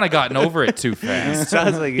 he's kind of gotten over it too fast.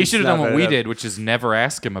 Sounds like He he's should have done not what we enough. did, which is never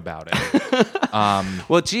ask him about it.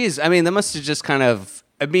 Well, geez, I mean, that must have just kind of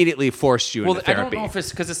immediately forced you into I don't therapy. know if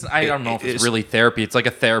it's because I don't know if it's really therapy. It's like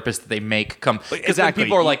a therapist that they make come. Because Exactly.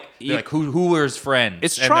 people are like, You- who are his friends?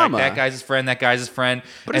 It's and trauma. Like, that guy's his friend. That guy's his friend.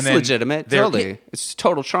 But and it's then legitimate. they're- Totally. It's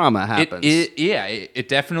total trauma happens. It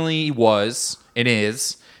definitely was. It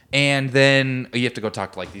is. And then you have to go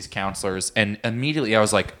talk to like these counselors, and immediately I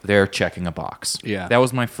was like, they're checking a box. Yeah. That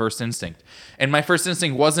was my first instinct. And my first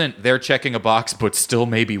instinct wasn't they're checking a box, but still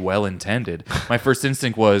maybe well intended. My first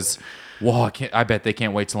instinct was, whoa, I bet they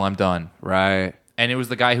can't wait till I'm done. Right. And it was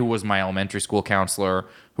the guy who was my elementary school counselor,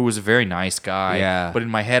 who was a very nice guy. Yeah. But in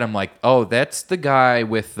my head, I'm like, oh, that's the guy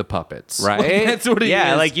with the puppets. Right? Like, that's what he is.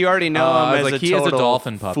 Yeah, like you already know I him was as like, a he is total a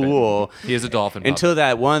dolphin puppet. fool. He is a dolphin puppet. Until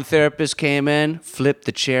that one therapist came in, flipped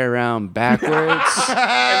the chair around backwards,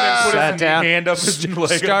 sat down, hand up his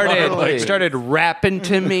leg. started rapping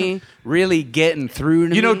to me, really getting through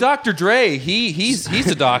to You know, me. Dr. Dre, he's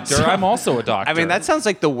a doctor. I'm also a doctor. I mean, that sounds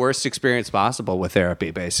like the worst experience possible with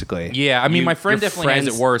therapy, basically. Yeah, I mean, You- my friend your definitely has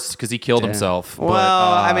friends- it worse because he killed himself.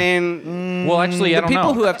 Well, I mean, well, actually, I the don't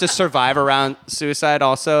people know. who have to survive around suicide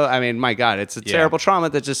also, I mean, my God, it's a Yeah. terrible trauma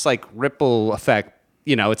that just like ripple effect.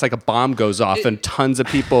 You know, it's like a bomb goes off and tons of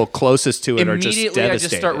people closest to it are just Immediately, devastated. I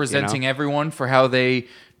just start resenting everyone for how they,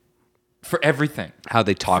 for everything. how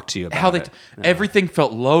they talk to you about How they, it. everything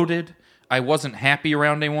felt loaded. I wasn't happy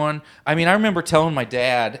around anyone. I mean, I remember telling my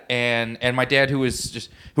dad, and my dad, who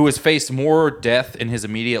has faced more death in his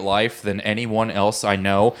immediate life than anyone else I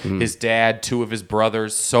know. His dad, 2 of his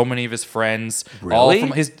brothers, so many of his friends, all Really?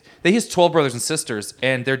 from his. He has 12 brothers and sisters,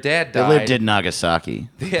 and their dad They died. lived in Nagasaki.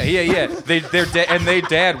 Yeah. Their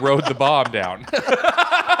dad rode the bomb down.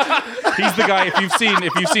 He's the guy. If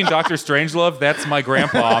you've seen Doctor Strangelove, that's my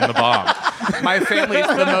grandpa on the bomb. My family's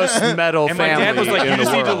the most metal And my family dad was like, in "You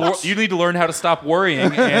just the need to world. you need to learn how to stop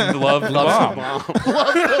worrying and love the bomb."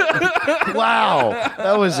 Wow,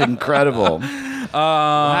 that was incredible.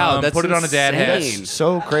 Wow, that's put it on a dad hat. insane.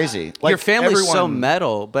 So crazy. Like Your family's so everyone-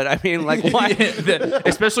 metal, but I mean, like, why?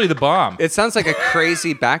 Especially the bomb. It sounds like a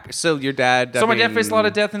crazy back. So your dad. So my dad faced a lot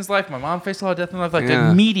of death in his life. My mom faced a lot of death in her life. Like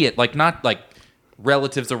Yeah. immediate, like not like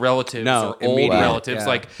relatives of relatives No, or old immediate. relatives. Yeah.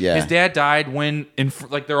 Like Yeah. his dad died when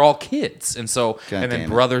like they're all kids, and so God and then damn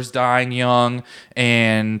it. brothers dying young,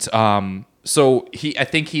 and so I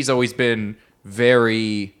think he's always been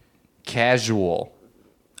very casual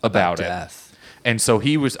about it. death. And so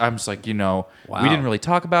I'm just like, Wow. we didn't really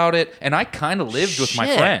talk about it. And I kind of lived with my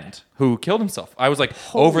Shit. friend who killed himself. I was like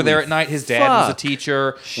over there at night. His dad was a fuck.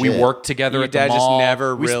 teacher. We Shit. worked together Your at the dad just mall.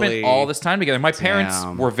 never we really- spent all this time together. My parents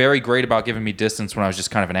Damn. were very great about giving me distance when I was just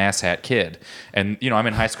kind of an asshat kid. And, I'm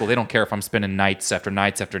in high school. They don't care if I'm spending nights after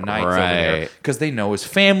nights after nights over there. Right. Because they know his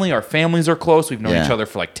family. Our families are close. We've known Yeah. each other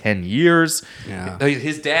for like 10 years. Yeah.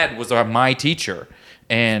 His dad was my teacher.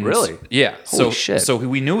 And Really? Yeah. Holy shit. So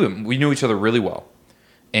we knew him. We knew each other really well.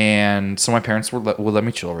 And so my parents would let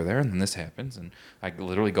me chill over there, and then this happens, and I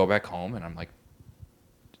literally go back home, and I'm like,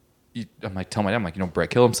 tell my dad, I'm like, Brett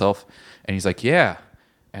killed himself, and he's like, yeah,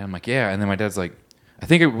 and I'm like, yeah, and then my dad's like, I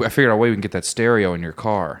figured out a way we can get that stereo in your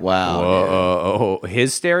car. Wow. Oh,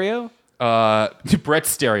 his stereo? Brett's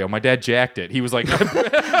stereo. My dad jacked it. He was like,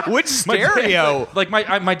 Which stereo? like my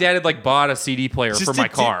dad had like bought a CD player for my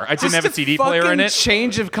car. I didn't have a CD player in it.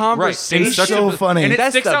 Change of Right, conversation. and such so a, funny. and it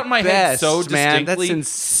That's sticks the out in my head so best, man. That's distinctly.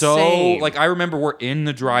 insane. So, like, I remember we're in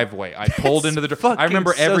the driveway. I pulled into the driveway. I fucking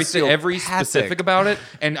remember everything, every sociopathic. specific about it.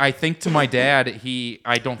 And I think to my dad,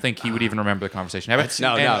 I don't think he would even remember the conversation. No, And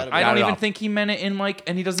no, I not don't at even all. think he meant it in like,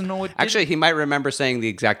 and he doesn't know it. Actually, he might remember saying the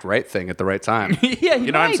exact right thing at the right time. Yeah, he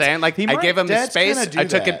you know what I'm might. saying? Like, He I might. gave him the Dads space, kinda do I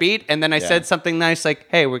took a that. beat, and then I said something nice like,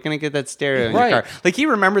 hey, we're going to get that stereo in Right. your car. Like, he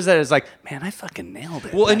remembers that as like, man, I fucking nailed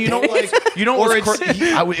it. Well, and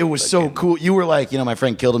Or it was so cool. You were like, my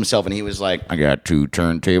friend killed himself, and he was like, I got 2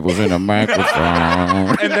 turntables and a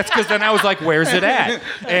microphone. and that's because then I was like, "Where's it at?"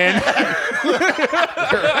 And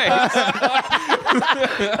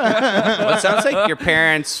Well, it sounds like your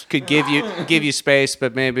parents could give you space,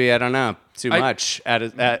 but maybe, I don't know, too I- much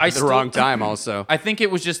at the still- wrong time also. I think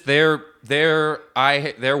it was just their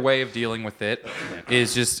way of dealing with it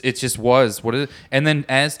was what it is. And then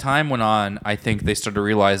as time went on, I think they started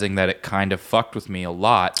realizing that it kind of fucked with me a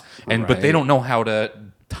lot. But they Right. don't know how to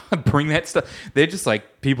bring that stuff. They just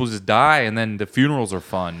like people just die, and then the funerals are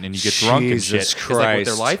fun, and you get drunk and shit. Jesus It's like what their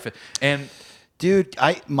Christ. life is. And Dude,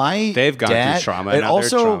 my They've gone dad, through trauma, and and now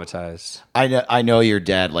also they're traumatized. I know your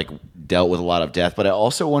dad like dealt with a lot of death, but I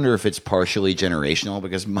also wonder if it's partially generational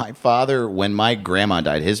because my father, when my grandma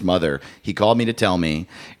died, his mother, he called me to tell me,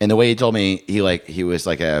 and the way he told me, he was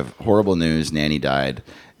like, I have horrible news, Nanny died,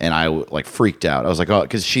 and I like freaked out. I was like, oh,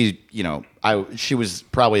 because she was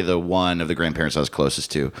probably the one of the grandparents I was closest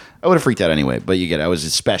to. I would have freaked out anyway, but you get it. I was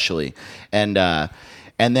especially, and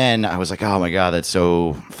then I was like, oh my God, that's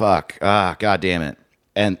so God damn it.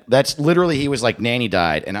 And that's literally, he was like, Nanny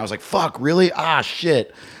died. And I was like, fuck, really? Ah,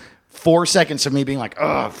 shit. 4 seconds of me being like,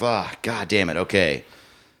 oh, fuck, God damn it, okay.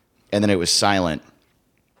 And then it was silent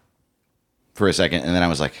for a second. And then I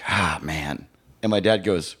was like, ah, man. And my dad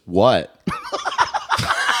goes, what?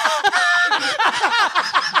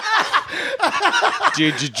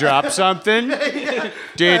 Did you drop something?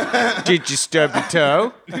 Did you stub your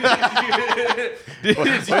toe?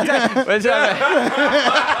 What's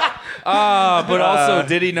that? But also,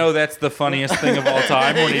 did he know that's the funniest thing of all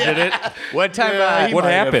time when he did it? What time? What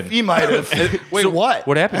happened? He might have. Wait, what?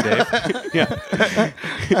 What happened, Dave?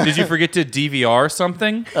 Did you forget to DVR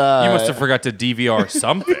something? You must have forgot to DVR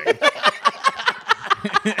something.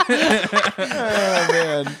 Oh,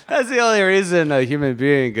 man. That's the only reason a human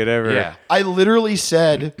being could ever. Yeah. I literally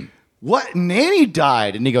said, what? Nanny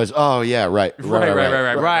died. And he goes, oh, yeah, right.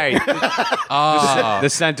 Right. The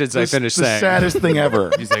sentence I finished The saying. saddest thing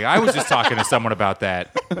ever. He's like, I was just talking to someone about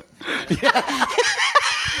that.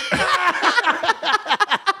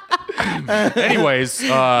 Anyways,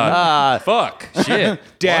 fuck, shit.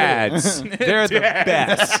 Dads, they're the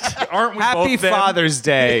best. Aren't we Happy both them? Father's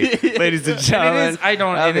Day, ladies and And gentlemen. it is, I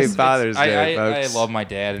don't. Happy it is, Father's I, Day, I folks. love my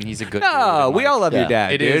dad, and he's a good. No, dude. we all love your Yeah.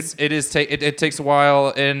 dad, It dude. is. It is. It takes a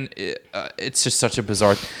while, and it's just such a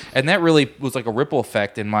bizarre. And that really was like a ripple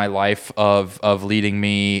effect in my life of leading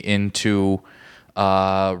me into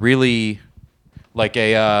really like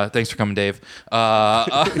a. Thanks for coming, Dave.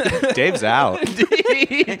 Dave's out.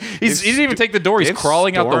 he didn't even take the door. He's Dave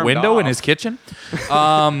crawling out the stormed window in off. his kitchen.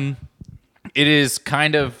 It is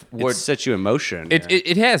kind of What what set you in motion?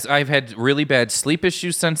 it has. I've had really bad sleep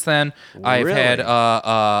issues since then. I've Really?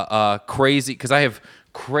 had crazy because I have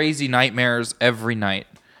crazy nightmares every night.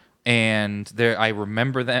 And there, I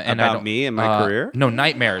remember that. And I About don't, me and my career? No,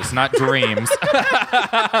 nightmares, not dreams.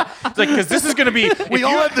 It's like because this is going to be. We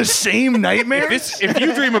all have the same nightmare? If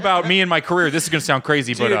you dream about me and my career, this is going to sound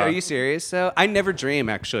crazy. Dude, but are you serious though? I never dream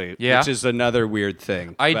actually. Yeah? Which is another weird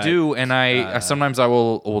thing. I But do, and I sometimes I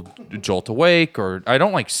will jolt awake, or I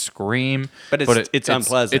don't like scream. But it's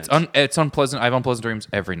unpleasant. It's unpleasant. I have unpleasant dreams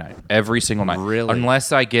every night, every single night. Really?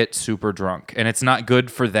 Unless I get super drunk, and it's not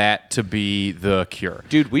good for that to be the cure.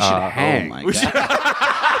 Dude, we should hang. Oh, my God.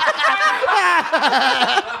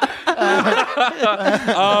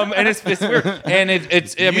 And it's weird, and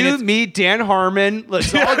it's. I mean, it's me, Dan Harmon.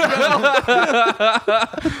 Let's all go.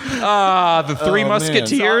 the Three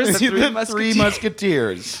Musketeers. The Three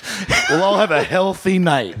Musketeers. We'll all have a healthy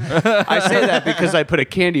night. I say that because I put a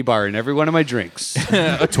candy bar in every one of my drinks.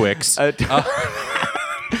 A Twix.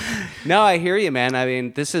 No, I hear you, man. I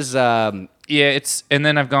mean, this is. Yeah, it's and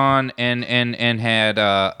then I've gone and had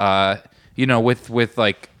with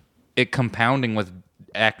like it compounding with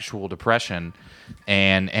actual depression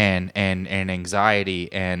and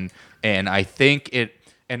anxiety and I think it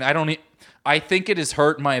has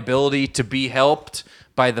hurt my ability to be helped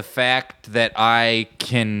by the fact that I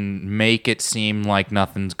can make it seem like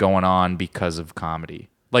nothing's going on because of comedy.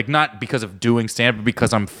 Like, not because of doing stand-up, but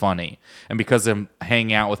because I'm funny and because I'm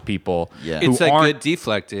hanging out with people Yeah. who It's a aren't. good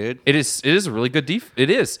deflect, dude. It is a really good it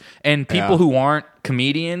is. And people Yeah. who aren't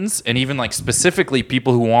comedians, and even like specifically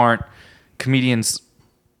people who aren't comedians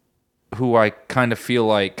who I kind of feel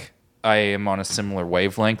like I am on a similar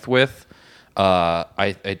wavelength with,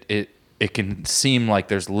 it can seem like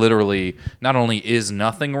there's literally not only is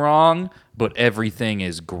nothing wrong, but everything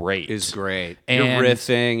is great. Is great. And- You're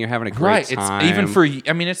riffing. You're having a great Right. time. It's even for,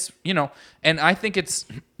 I mean, it's, and I think it's,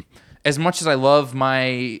 as much as I love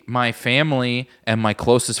my family and my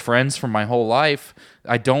closest friends from my whole life,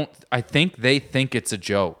 I think they think it's a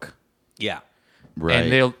joke. yeah.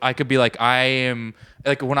 Right. And I could be like, I am,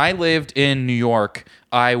 like when I lived in New York,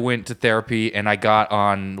 I went to therapy and I got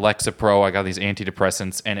on Lexapro. I got these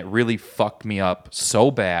antidepressants and it really fucked me up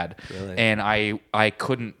so bad. Really? And I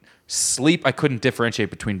couldn't sleep. I couldn't differentiate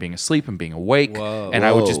between being asleep and being awake. Whoa. And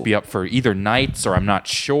I would just be up for either nights or I'm not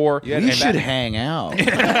sure. We should hang out. This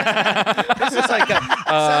is like a, sounds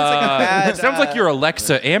like a bad. It sounds like you're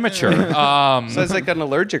Alexa amateur. Sounds like an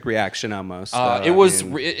allergic reaction almost. It was,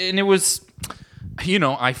 and it was,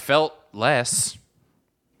 I felt less,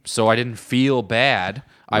 so I didn't feel bad.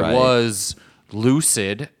 I Right. was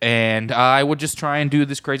lucid, and I would just try and do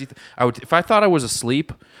this crazy thing. If I thought I was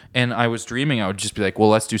asleep and I was dreaming, I would just be like, well,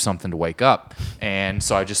 let's do something to wake up. And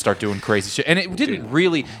so I just start doing crazy shit. And it didn't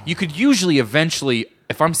really, you could usually eventually,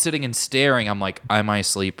 if I'm sitting and staring, I'm like, am I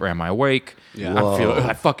asleep or am I awake? Yeah.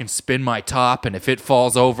 I fucking spin my top, and if it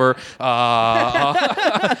falls over,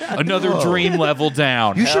 another dream level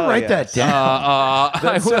down. You should write that down.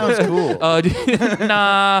 That sounds cool.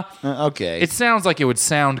 Nah. Okay. It sounds like it would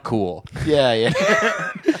sound cool. yeah.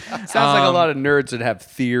 Sounds like a lot of nerds would have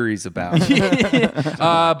theories about.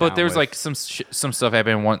 But there's like some stuff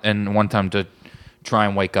happened one time to try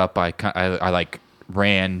and wake up. I like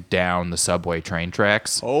ran down the subway train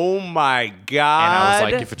tracks. Oh my god! And I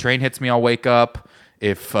was like, if a train hits me, I'll wake up.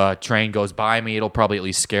 If a train goes by me, it'll probably at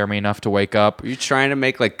least scare me enough to wake up. Are you trying to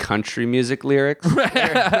make like country music lyrics? It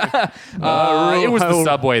was the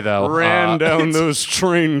subway, though. Ran down those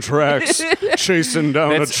train tracks, chasing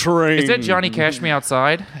down a train. Is that Johnny Cash Me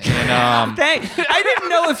Outside? And, Dang, I didn't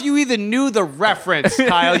know if you even knew the reference,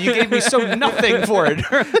 Kyle. You gave me so nothing for it.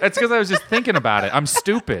 that's because I was just thinking about it. I'm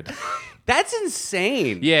stupid. That's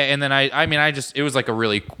insane. Yeah, and then it was like a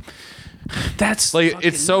really. That's Like,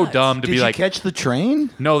 it's so dumb to Did be you like, catch the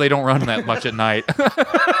train? no, they don't run that much at night.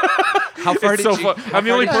 How far It's did so you? fun. I'm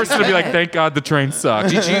the only person to be like, thank God the train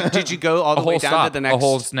sucks. Did you go all the way down to the next?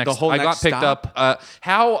 I got picked up.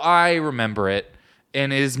 How I remember it,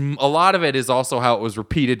 and a lot of it is also how it was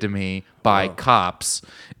repeated to me by cops.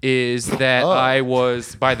 Is that I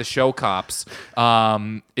was by the show cops.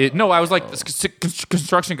 I was like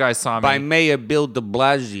construction guys saw me. By Mayor Bill de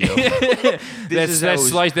Blasio.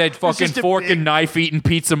 that fucking fork and knife eating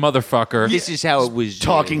pizza motherfucker. This is how it was.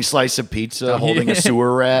 Talking slice of pizza, holding a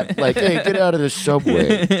sewer rat. Like, hey, get out of the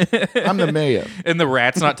subway. I'm the mayor. And the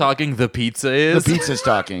rat's not talking. The pizza is. The pizza's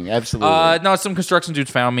talking. Absolutely. No, some construction dudes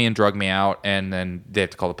found me and drugged me out, and then they have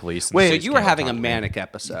to call the police. Wait, So Police you were came having a and talked to me. manic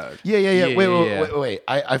episode. Yeah. Yeah. Wait.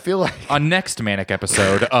 I feel like. On next manic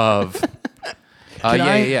episode of.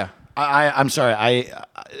 I'm sorry.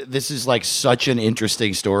 This is like such an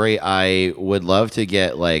interesting story. I would love to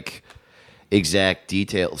get like exact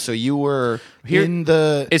details. So you were in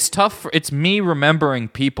the. It's tough. It's me remembering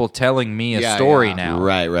people telling me a story now.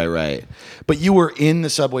 Right. But you were in the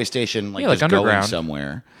subway station, like Yeah, like just going underground.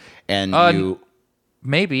 somewhere, and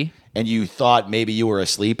Maybe. and you thought maybe you were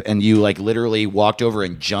asleep, and you like literally walked over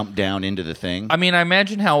and jumped down into the thing. I mean, I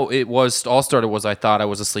imagine how it was. All started was I thought I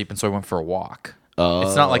was asleep, and so I went for a walk.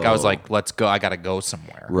 It's not like I was like, let's go. I got to go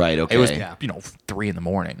somewhere. Right, It was, okay. 3 a.m.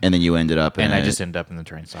 And then you ended up in and I it. just ended up in the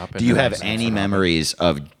train stop. Do you have any memories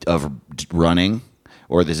of running,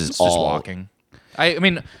 or this is Just all walking. I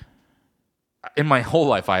mean, in my whole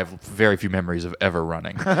life, I have very few memories of ever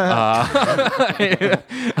running.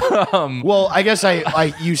 Well, I guess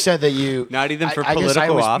you said that you Not even for I guess I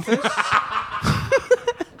political was- office.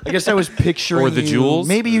 I guess I was picturing Or the you- jewels?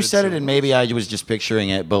 Maybe you said it, and maybe I was just picturing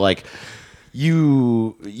it. But like,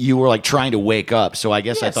 you were like trying to wake up. So I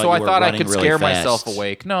guess I thought so you I were thought I running could really scare fast. myself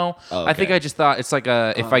awake. No, Oh, I think okay. I just thought it's like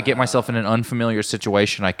if I get myself in an unfamiliar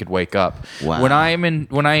situation, I could wake up. Wow.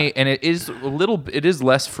 And it is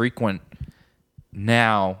less frequent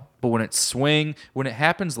now, but when it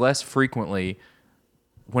happens less frequently,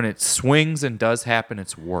 when it swings and does happen,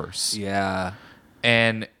 it's worse. Yeah.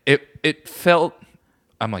 And it felt,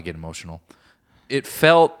 I'm like getting emotional. It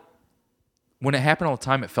felt, when it happened all the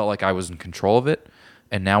time, it felt like I was in control of it.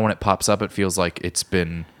 And now when it pops up, it feels like it's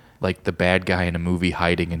been like the bad guy in a movie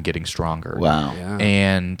hiding and getting stronger. Wow. Yeah.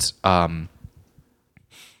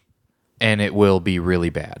 And it will be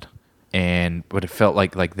really bad. But it felt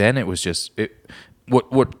like then it was just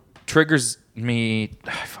what triggers me.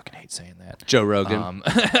 I fucking hate saying that. Joe Rogan.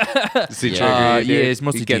 Does he trigger Yeah, you, dude? it's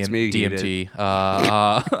mostly He gets me heated.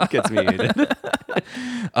 DMT. Gets me heated.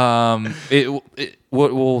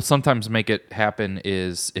 What will sometimes make it happen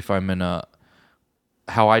is if I'm in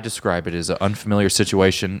how I describe it is an unfamiliar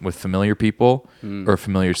situation with familiar people or a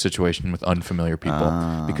familiar situation with unfamiliar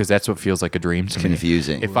people because that's what feels like a dream to me.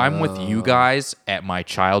 Confusing. If I'm with you guys at my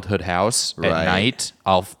childhood house Right. at night,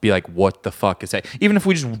 I'll be like, what the fuck is that? Even if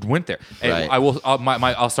we just went there, and Right.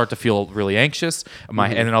 I'll start to feel really anxious and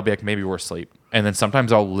then I'll be like, maybe we're asleep. And then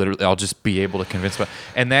sometimes I'll just be able to convince myself.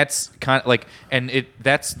 And that's kind of like,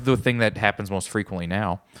 that's the thing that happens most frequently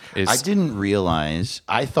now is I didn't realize.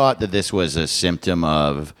 I thought that this was a symptom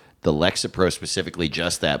of the Lexapro, specifically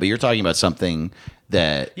just that. But you're talking about something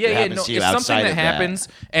that happens to you it's outside something that of happens,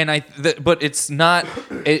 and but it's not.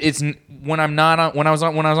 It's when I'm not on when I was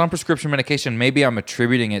on prescription medication. Maybe I'm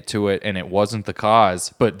attributing it to it, and it wasn't the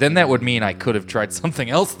cause. But then that would mean I could have tried something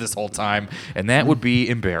else this whole time, and that would be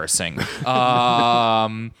embarrassing.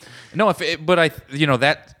 No, but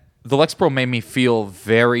the Lexapro made me feel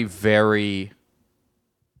very, very.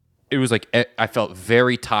 It was like I felt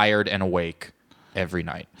very tired and awake every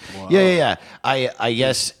night. Yeah. I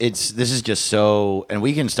guess this is just so, and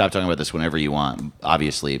we can stop talking about this whenever you want,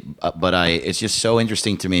 obviously. But it's just so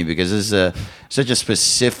interesting to me because this is such a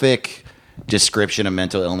specific description of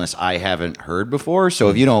mental illness I haven't heard before. So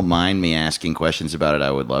if you don't mind me asking questions about it,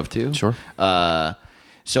 I would love to. Sure.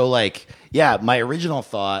 So like, yeah, my original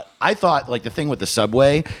thought, I thought like the thing with the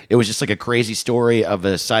subway, it was just like a crazy story of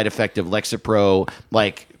a side effect of Lexapro,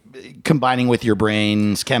 like combining with your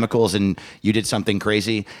brain's chemicals and you did something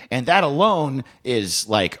crazy. And that alone is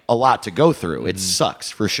like a lot to go through. It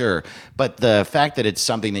sucks for sure. But the fact that it's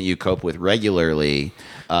something that you cope with regularly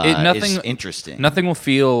is interesting. Nothing will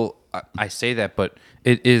feel. I say that, but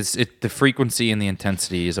the frequency and the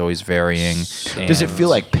intensity is always varying. Does it feel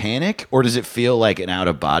like panic or does it feel like an out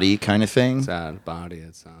of body kind of thing? It's out of body.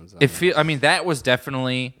 It sounds. I mean, that was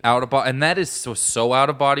definitely out of body, and that is so out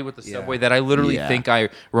of body with the subway that I literally think I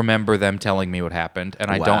remember them telling me what happened, and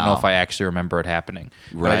I don't know if I actually remember it happening.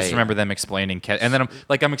 But I just remember them explaining, and then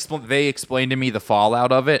they explained to me the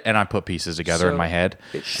fallout of it, and I put pieces together in my head.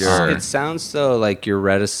 It sounds though like you're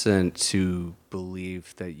reticent to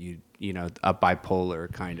believe that you know a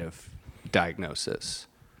bipolar kind of diagnosis.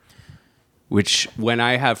 Which when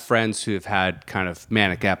I have friends who have had kind of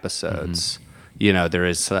manic episodes, you know, there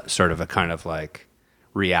is sort of a kind of like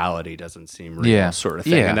reality doesn't seem real sort of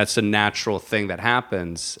thing. Yeah. And that's a natural thing that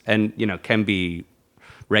happens and, you know, can be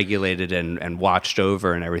regulated and watched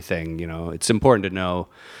over and everything. You know, it's important to know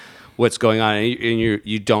what's going on. And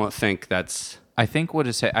you don't think that's... I think what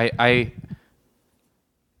is... I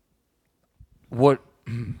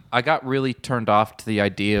got really turned off to the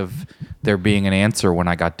idea of there being an answer when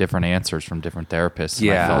I got different answers from different therapists.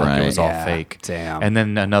 And I felt like it was all fake. Damn. And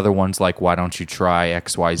then another one's like, why don't you try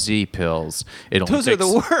XYZ pills? Those are the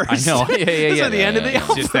worst. I know. Yeah. Those are the end of the It's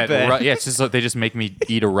just alphabet. it's just like they just make me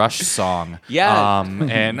eat a Rush song. Yeah.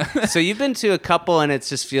 And So you've been to a couple and it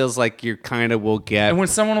just feels like you kind of will get... And when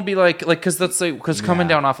someone will be like, because coming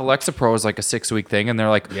down off of Lexapro is like a 6-week thing, and they're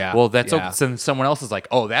like, well, that's okay. So then someone else is like,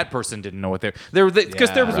 oh, that person didn't know what they're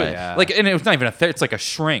because there was like, and it's not even it's like a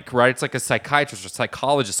shrink, right? It's like a psychiatrist or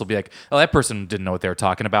psychologist will be like, oh, that person didn't know what they were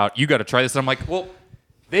talking about. You got to try this. And I'm like, well,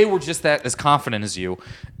 they were just that as confident as you.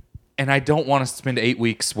 And I don't want to spend 8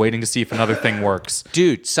 weeks waiting to see if another thing works.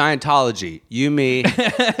 Dude, Scientology, you, me,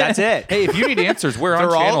 that's it. Hey, if you need answers, we're on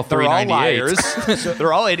channel 398. They're all liars.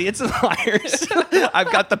 They're all idiots and liars.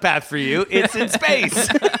 I've got the path for you. It's in space.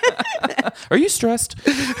 Are you stressed?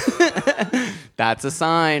 That's a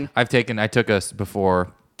sign. I took us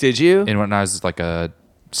before. Did you? And when I was like a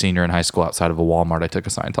senior in high school outside of a Walmart, I took a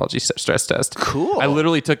Scientology stress test. Cool. I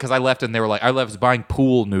literally took, because I left and they were like, I was buying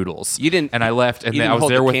pool noodles. You didn't. And I left and you then didn't I was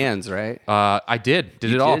hold there the with cans, right? I did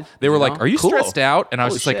You it all. did? They were Did it like, all? "Are you Cool. stressed out?" And I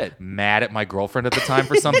was Holy just like shit. mad at my girlfriend at the time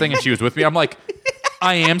for something, and she was with me. I'm like,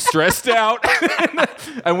 I am stressed out.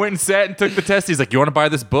 I went and sat and took the test. He's like, "You want to buy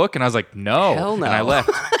this book?" And I was like, "No." Hell no. And I left.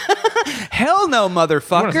 Hell no, You wanna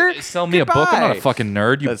motherfucker. sell me a book? I'm not a Goodbye. fucking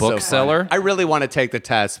nerd. You That's so bookseller. funny. I really want to take the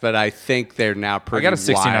test, but I think they're now pretty I got a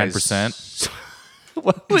 69%. wise.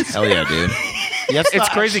 What was Hell yeah, dude. It's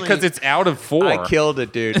crazy because it's out of 4. I killed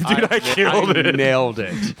it, dude. I killed it. Nailed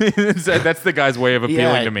it. That's the guy's way of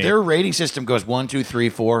appealing to me. Their rating system goes 1, 2, 3,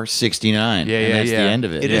 4, 69. Yeah, and that's yeah. the end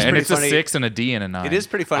of it. It is and pretty it's funny. a 6 and a D and a 9. It is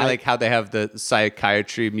pretty funny, like how they have the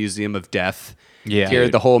Psychiatry Museum of Death. Yeah. Here,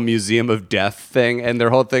 Dude. the whole Museum of Death thing, and their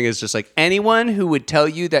whole thing is just like anyone who would tell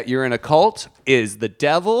you that you're in a cult is the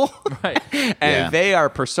devil, Right. and Yeah. they are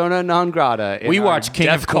persona non grata. in We our watch King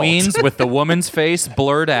death of cult. Queens with the woman's face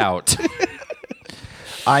blurred out.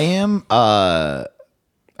 I am. I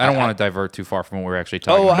don't want to divert too far from what we're actually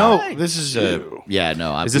talking about. No, this is yeah.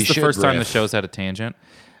 No, Is this the first time the show's had a tangent?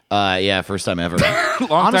 Yeah, first time ever. Long time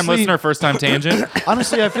Honestly- listener, first time tangent.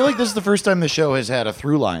 Honestly, I feel like this is the first time the show has had a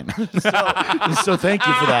through line. so thank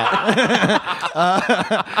you for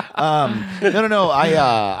that. No.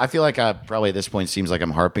 I feel like probably at this point seems like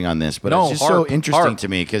I'm harping on this, but No, it's just so harp, interesting harp. to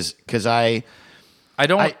me because I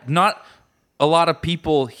don't. Not a lot of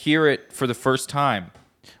people hear it for the first time.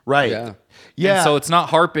 right. Yeah. And so it's not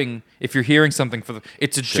harping if you're hearing something for the.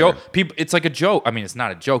 It's a joke. People. It's like a joke. I mean, it's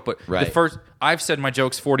not a joke, but Right. the first. I've said my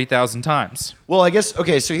jokes 40,000 times. Well, I guess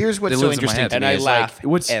okay. So here's what's It so lives in my interesting head. to And me I is, laugh like,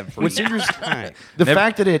 what's every interesting. time. The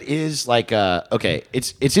fact that it is like okay,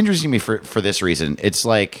 it's interesting to me for this reason. It's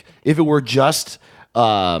like if it were just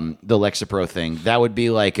the Lexapro thing, that would be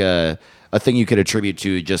like a thing you could attribute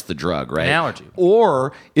to just the drug, right? An allergy.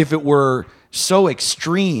 Or if it were so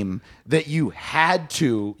extreme that you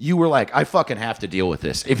were like, I fucking have to deal with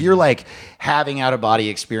this. If you're like having out of body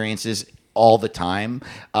experiences all the time,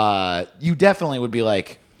 you definitely would be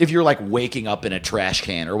like, if you're like waking up in a trash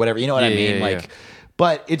can or whatever, you know what I mean? yeah, like, yeah.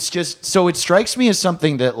 but it's just, so it strikes me as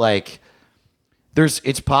something that like,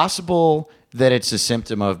 it's possible that it's a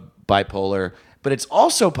symptom of bipolar, but it's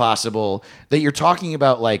also possible that you're talking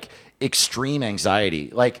about like extreme anxiety.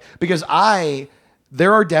 Like, because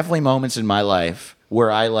there are definitely moments in my life where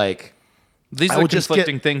I like, These I are would just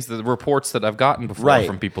conflicting things, the reports that I've gotten before Right.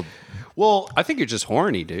 from people. well, I think you're just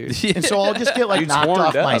horny, dude. and so I'll just get like Dude's knocked horned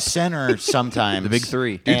off my up. center sometimes. The big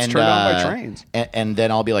three. Dude's turned on by trains. And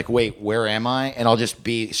then I'll be like, wait, where am I? And I'll just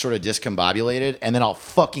be sort of discombobulated, and then I'll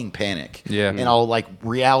fucking panic. Yeah. And I'll like,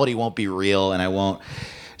 reality won't be real, and I won't.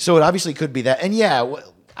 So it obviously could be that. And yeah,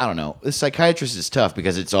 I don't know. The psychiatrist is tough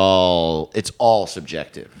because it's all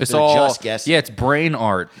subjective. It's They're all just guessing. Yeah, it's brain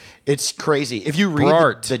art. It's crazy. If you read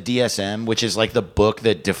Bart. the DSM, which is like the book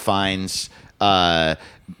that defines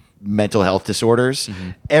mental health disorders,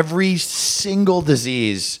 every single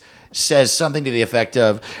disease says something to the effect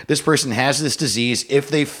of, this person has this disease if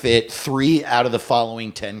they fit 3 out of the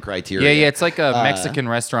following 10 criteria. Yeah, it's like a Mexican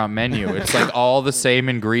restaurant menu. It's like all the same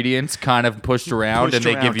ingredients kind of pushed around, and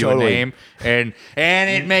they give you totally. a name, and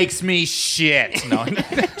it makes me shit. No.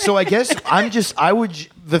 So I guess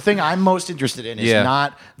the thing I'm most interested in is Yeah.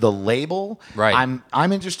 not the label. Right.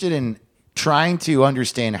 I'm interested in trying to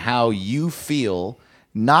understand how you feel,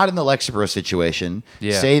 not in the Lexapro situation.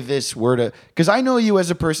 Yeah. Say this word, because I know you as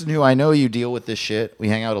a person who I know you deal with this shit. We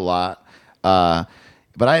hang out a lot.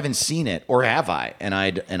 But I haven't seen it, or have I? And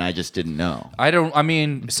I just didn't know. I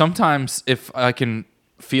mean, sometimes if I can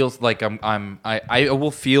feel like I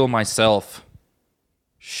will feel myself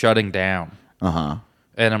shutting down.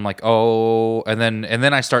 And I'm like, oh, and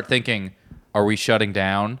then I start thinking, are we shutting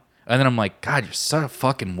down? And then I'm like, God, you're so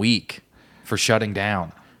fucking weak for shutting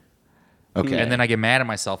down. Okay. And then I get mad at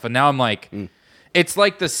myself. And now I'm like, it's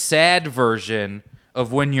like the sad version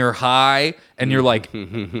of when you're high and you're like,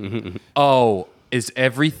 oh, is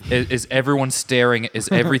everyone staring? Is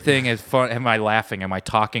everything as fun? Am I laughing? Am I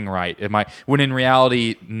talking right? When in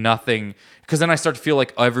reality, nothing. Because then I start to feel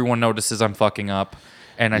like everyone notices I'm fucking up.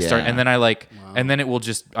 And I start, Yeah. and then I like, and then I will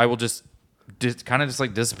just kind of just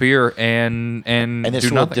like disappear and this do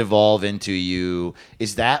will nothing. devolve into you.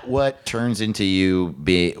 Is that what turns into you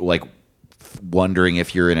be like wondering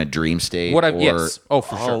if you're in a dream state? Yes. Oh,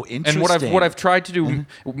 for sure. Interesting. And what I've tried to do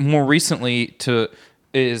more recently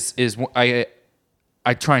is I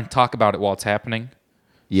try and talk about it while it's happening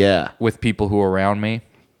Yeah. with people who are around me,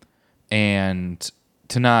 and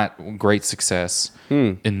to not great success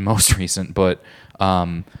in most recent, but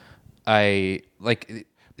I like.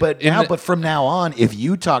 But but from now on, if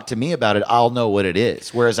you talk to me about it, I'll know what it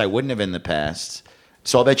is. Whereas I wouldn't have in the past.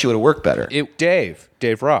 So I'll bet you it would work better.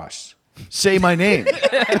 Dave Ross. Say my name.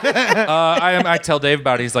 I tell Dave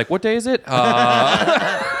about it. He's like, "What day is it?"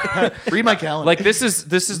 Read my calendar. Like this is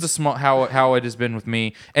the small how it has been with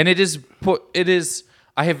me, and it is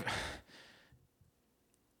I have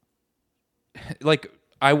like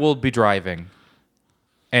I will be driving,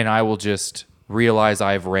 and I will just realize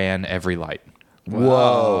I've ran every light,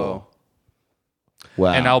 Whoa.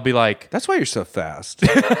 Wow. and I'll be like, That's why you're so fast.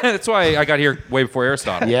 "That's why I got here way before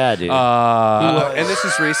Aristotle." Yeah, dude. And this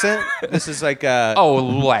is recent. This is like Oh,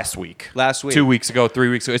 last week, 2 weeks ago, 3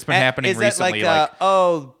 weeks ago. It's been happening Is that recently. like,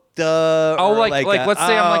 oh, duh. Oh, or like let's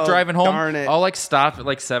say I'm like driving home. Darn it. I'll like stop at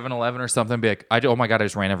like 7-Eleven or something and be like, oh my God, I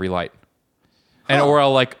just ran every light. And or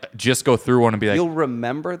I'll like just go through one and be like, You'll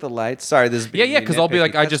remember the lights. Sorry, this. Is yeah, because I'll be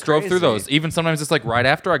like, I That's just drove through crazy. those. Even sometimes it's like right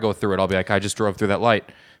after I go through it, I'll be like, I just drove through that light.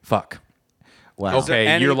 Fuck. wow. Is there Okay,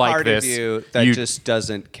 any you're like part this. Of you that You- just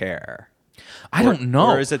doesn't care. I don't know.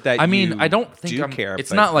 or is it that I mean, you I don't think do I'm, care, it's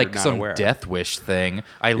but not you're like not some aware? death wish thing.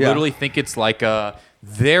 I literally think it's like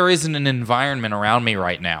there isn't an environment around me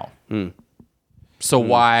right now. So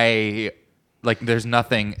why, like, there's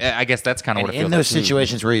nothing. I guess that's kind of what it feels in those like.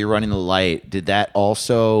 situations where you're running the light, did that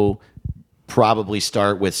also probably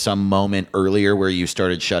start with some moment earlier where you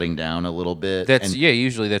started shutting down a little bit? That's and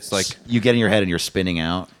usually that's like you get in your head and you're spinning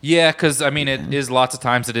out. yeah, because I mean it is lots of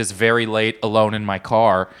times it is very late alone in my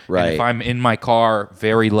car. Right. And if I'm in my car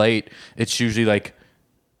very late, it's usually like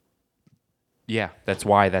yeah, that's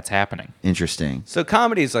why that's happening. Interesting. So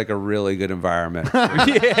comedy is like a really good environment.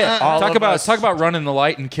 Yeah. All Talk of about us- running the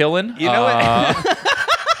light and killing. You know what?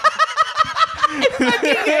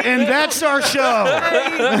 And that's our show.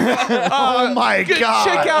 Oh my God.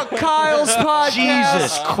 Check out Kyle's podcast.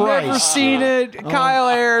 Jesus Christ. Never seen it. Kyle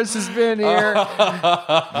Ayers has been here.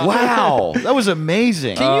 Wow. That was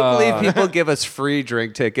amazing. Can you believe people give us free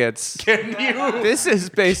drink tickets? Can you? This is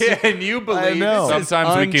basically Can you believe know.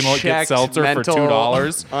 sometimes we can get seltzer for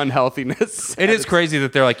 $2? Unhealthiness. It is crazy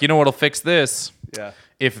that they're like, you know what'll fix this? Yeah.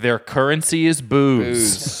 If their currency is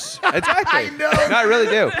booze. Exactly. I know. No, I really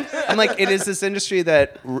do. I'm like, it is this industry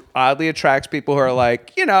that oddly attracts people who are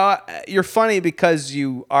like, you know, you're funny because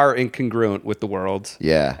you are incongruent with the world.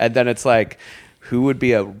 Yeah. And then it's like, who would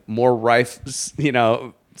be a more rife, you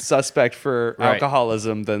know, suspect for Right.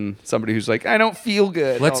 alcoholism than somebody who's like, I don't feel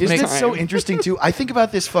good. Let's all the make- Isn't it time. so interesting too? I think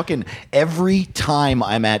about this fucking every time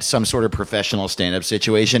I'm at some sort of professional stand-up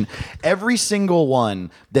situation. Every single one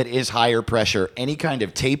that is higher pressure, any kind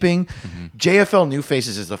of taping, JFL New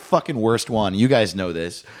Faces is the fucking worst one. You guys know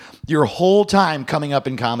this. Your whole time coming up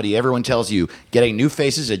in comedy, everyone tells you getting New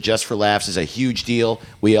Faces at Just for Laughs is a huge deal.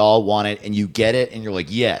 We all want it, and you get it, and you're like,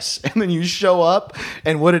 yes. And then you show up,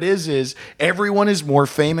 and what it is everyone is more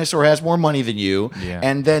famous or has more money than you, Yeah.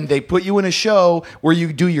 and then they put you in a show where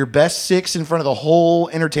you do your best 6 in front of the whole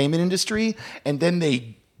entertainment industry, and then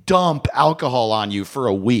they dump alcohol on you for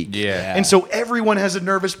a week. Yeah. And so everyone has a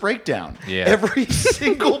nervous breakdown. Yeah. Every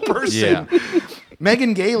single person.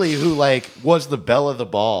 Megan Gailey, who like was the belle of the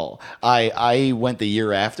ball, I went the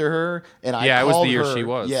year after her, and I Yeah, it was the called year her- she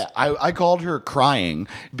was. Yeah, I called her crying,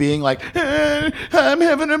 being like, "I'm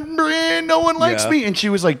having a brain, no one likes Yeah. me," and she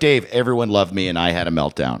was like, "Dave, everyone loved me, and I had a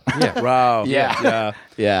meltdown." Wow. Yeah.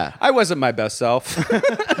 Yeah. I wasn't my best self.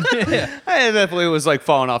 I definitely was like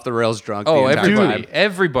falling off the rails drunk. Oh, the entire everybody, time.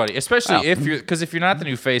 everybody, especially if you're, because if you're not the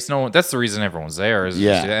new face, no one. That's the reason everyone's there. Is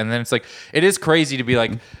Yeah. and then it's like it is crazy to be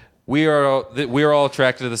like. We are all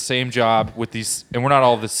attracted to the same job with these, and we're not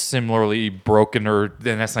all this similarly broken, or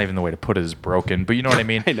then that's not even the way to put it, is broken. But you know what I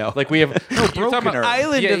mean? I know. Like we have brokener.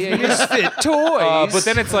 Island of misfit toys. but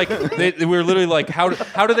then it's like we're literally like, how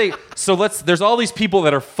do they? So there's all these people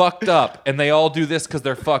that are fucked up, and they all do this because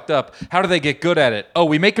they're fucked up. How do they get good at it? Oh,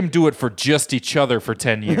 we make them do it for just each other for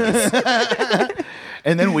 10 years.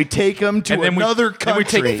 And then we take them to And then another Then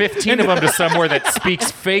country. we take 15 of them to somewhere that speaks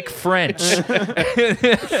fake French.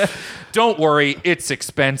 Don't worry, it's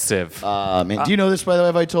expensive. Man, do you know this, by the way?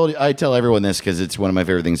 Have I told you? I tell everyone this because it's one of my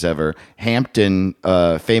favorite things ever. Hampton,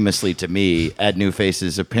 famously to me, at New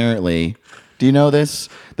Faces, apparently. Do you know this?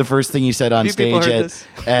 The first thing he said on Few people stage heard at,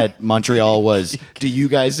 this. at Montreal was, "Do you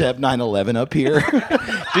guys have 9/11 up here?"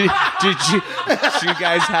 Did you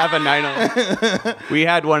guys have a 9/11? We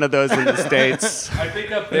had one of those in the States. I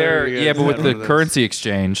think up there, you yeah, guys but with had the one of those. currency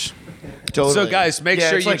exchange, Totally. So, guys, make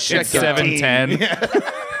sure it's you like check it's out 710.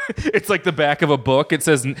 It's like the back of a book. It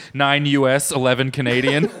says 9 US, 11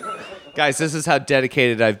 Canadian. Guys, this is how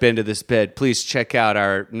dedicated I've been to this bit. Please check out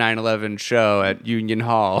our 9/11 show at Union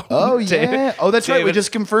Hall. Oh, yeah. Oh, that's right. We David-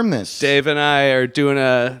 just confirmed this. Dave and I are doing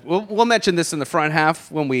we'll mention this in the front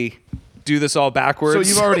half when we do this all backwards.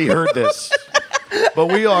 So you've already heard this. But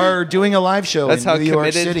we are doing a live show That's in how New York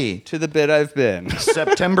committed City, to the bit I've been.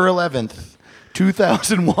 September 11th,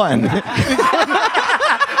 2001.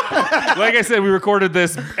 Like I said, we recorded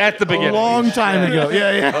this at the A beginning. long time ago.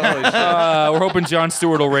 Yeah. We're hoping Jon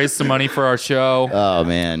Stewart will raise some money for our show. Oh,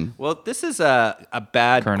 man. Well, this is a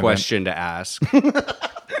bad Current question to ask. And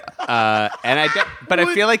I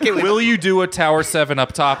feel like it would. Will you do a Tower 7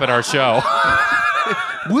 up top at our show?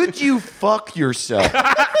 Would you fuck yourself?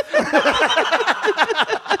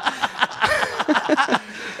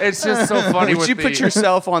 It's just so funny. Would you put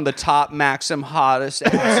yourself on the top Maxim hottest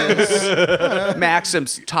asses?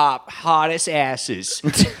 Maxim's top hottest asses.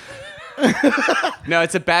 No,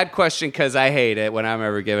 it's a bad question because I hate it when I'm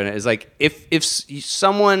ever given it. It's like if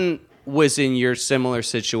someone was in your similar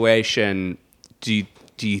situation, do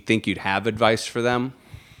you think you'd have advice for them?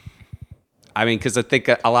 I mean, because I think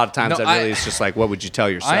a lot of times No, that really is just like, what would you tell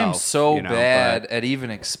yourself? I am so you know, bad but- at even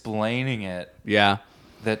explaining it yeah.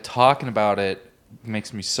 that talking about it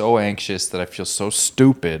makes me so anxious that I feel so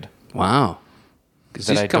stupid. Wow. Because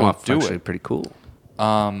That you I come don't off do actually it. pretty cool.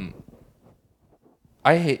 I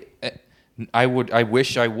hate. I would. I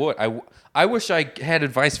wish I would. I wish I had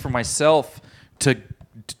advice for myself to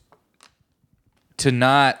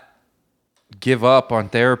not give up on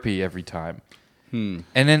therapy every time,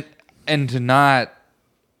 and to not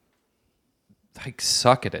like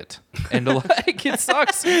suck at it, and to like it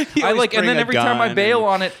sucks. I always like, and bring then a every time I gun bail and-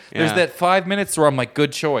 on it, there's Yeah. that 5 minutes where I'm like,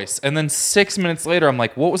 good choice, and then 6 minutes later I'm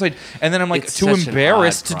like, what was I? And then I'm like It's too such an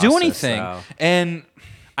embarrassed to odd do process, anything, though. and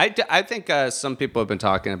I think some people have been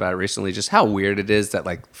talking about it recently, just how weird it is that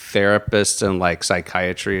like therapists and like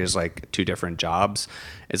psychiatry is like two different jobs.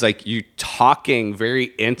 It's like you talking very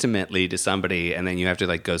intimately to somebody, and then you have to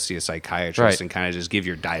like go see a psychiatrist Right. and kind of just give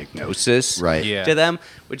your diagnosis Right. Yeah. to them,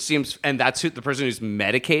 which seems, and that's the person who's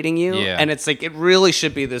medicating you. Yeah. And it's like, it really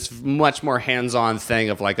should be this much more hands-on thing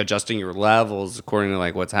of like adjusting your levels according to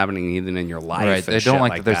like what's happening even in your life. Right. and I don't shit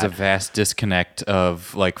like that there's a that. vast disconnect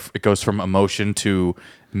of like it goes from emotion to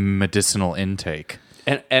medicinal intake.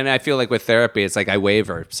 And I feel like with therapy, it's like I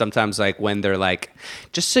waver sometimes. Like when they're like,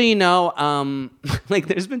 just so you know, like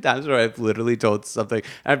there's been times where I've literally told something.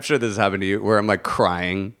 I'm sure this has happened to you, where I'm like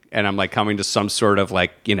crying and I'm like coming to some sort of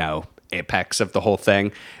like, you know, apex of the whole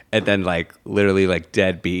thing, and then like literally like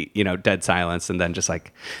dead beat, you know, dead silence, and then just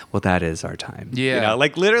like, well, that is our time. Yeah. you know,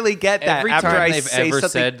 like literally get that Every after time I they've say ever something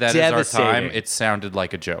said that is our time, devastating. it sounded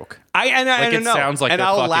like a joke. I Like, don't it know. sounds like and they're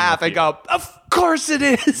I'll fucking laugh with and you. go, of course it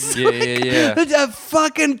is. Yeah. Of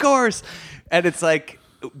fucking course. And it's like,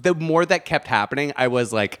 the more that kept happening, I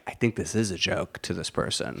was like, I think this is a joke to this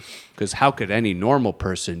person, because how could any normal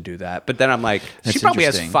person do that? But then I'm like, she That's probably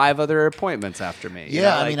has interesting. 5 other appointments after me. you Yeah, know,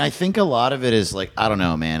 I like- mean, I think a lot of it is like, I don't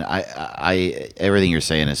know, man. I everything you're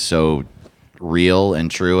saying is so real and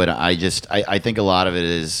true, and I think a lot of it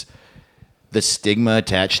is the stigma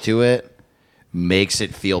attached to it makes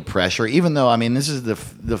it feel pressure. Even though, I mean, this is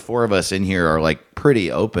the 4 of us in here are like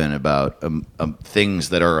pretty open about things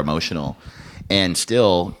that are emotional, and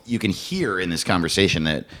still you can hear in this conversation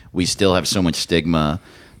that we still have so much stigma.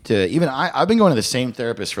 To even I've been going to the same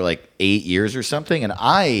therapist for like 8 years or something, and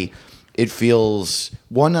it feels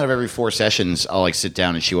 1 out of every 4 sessions I'll like sit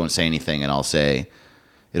down and she won't say anything, and I'll say,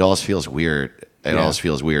 it always feels weird. It always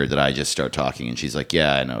feels weird that I just start talking, and she's like,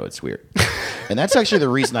 yeah, I know, it's weird. And that's actually the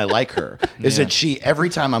reason I like her, is that she, every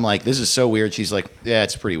time I'm like, this is so weird, she's like, yeah,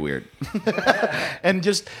 it's pretty weird. and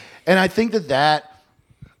I think that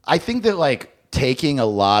like taking a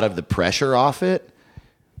lot of the pressure off it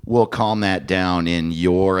will calm that down in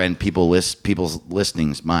your and people's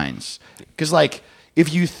listening's minds. Because like,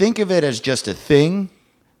 if you think of it as just a thing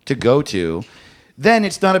to go to, then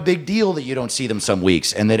it's not a big deal that you don't see them some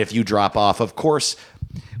weeks, and that if you drop off, of course,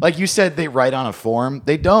 like you said, they write on a form.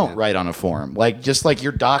 They don't write on a form. Like, just like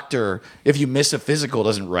your doctor, if you miss a physical,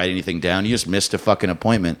 doesn't write anything down. You just missed a fucking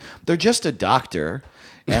appointment. They're just a doctor,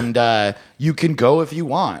 and you can go if you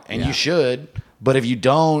want, and you should. But if you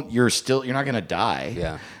don't, you're not gonna die.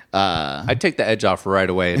 yeah. I'd take the edge off right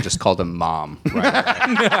away and just call them mom.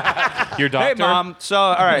 Right. Your doctor, Hey, mom. So,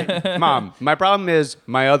 all right, mom. My problem is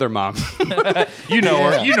my other mom. you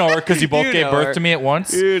know her because you both You gave know birth her. to me at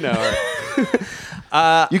once. You know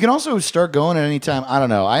her. You can also start going at any time. I don't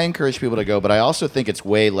know. I encourage people to go, but I also think it's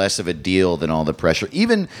way less of a deal than all the pressure.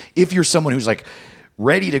 Even if you're someone who's like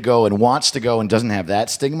ready to go and wants to go and doesn't have that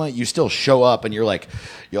stigma, you still show up and you're like,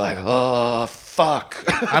 oh, fuck.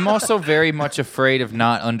 I'm also very much afraid of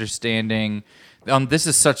not understanding. This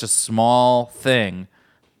is such a small thing.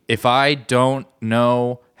 If I don't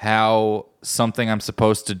know how something I'm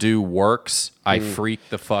supposed to do works, I freak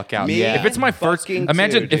the fuck out. Me If it's my first, fucking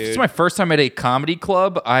imagine too, if it's dude. my first time at a comedy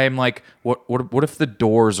club, I am like, what if the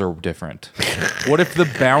doors are different? What if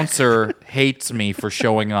the bouncer hates me for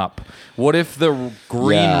showing up? What if the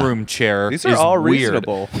green Yeah. room chair These are is all weird?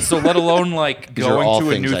 reasonable. So let alone like These are all going to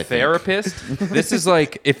a things, new I think. therapist. This is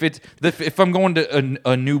like if I'm going to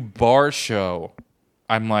a new bar show,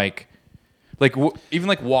 I'm like even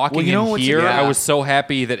like walking Well, you know in what's- here, yeah. I was so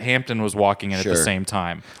happy that Hampton was walking in at the Sure. same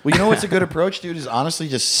time. Well, you know what's a good approach, dude, is honestly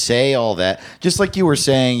just say all that. Just like you were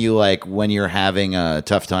saying, you like when you're having a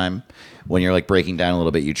tough time, when you're like breaking down a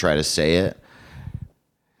little bit, you try to say it.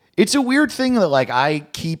 It's a weird thing that like I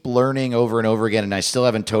keep learning over and over again, and I still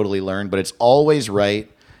haven't totally learned, but it's always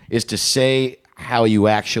right, is to say how you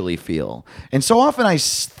actually feel. And so often I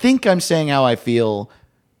think I'm saying how I feel,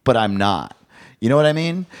 but I'm not. You know what I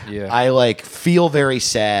mean? Yeah. I like feel very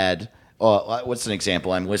sad. What's an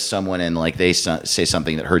example? I'm with someone and like they say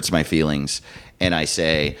something that hurts my feelings, and I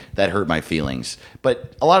say that hurt my feelings.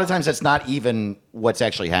 But a lot of times that's not even what's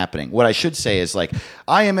actually happening. What I should say is like,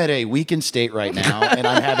 I am at a weakened state right now, and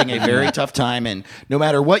I'm having a very tough time. And no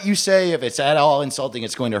matter what you say, if it's at all insulting,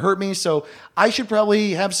 it's going to hurt me. So I should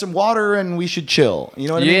probably have some water and we should chill. You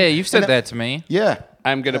know what I mean? Yeah, you've said And that to me. Yeah.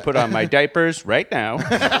 I'm going to put on my diapers right now.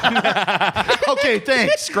 Okay,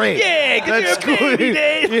 thanks. Great. Yeah, 'cause That's you're a baby, good.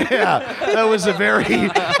 Dave. Yeah, that was a very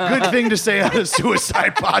good thing to say on a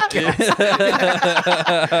suicide podcast.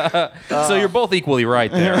 So you're both equally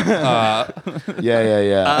right there.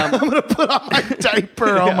 Yeah. I'm gonna put on my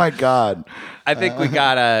diaper. Oh my god. I think we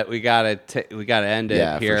gotta end it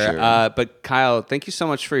Yeah, for here. sure. But Kyle, thank you so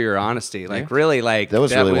much for your honesty. Like, really, like That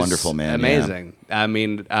was really wonderful, man. Amazing. I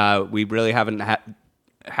mean, we really haven't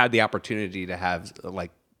had the opportunity to have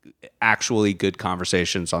like actually good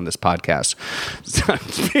conversations on this podcast. So I'm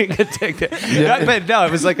just being addicted. But no,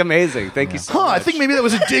 it was like amazing. Thank you so much. I think maybe that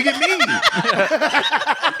was a dig at me.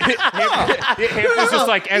 Hampton's just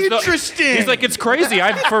like, Interesting. He's like, it's crazy.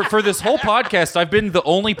 For this whole podcast, I've been the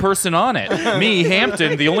only person on it. Me,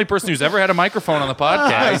 Hampton, the only person who's ever had a microphone on the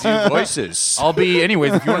podcast. Voices. I'll be,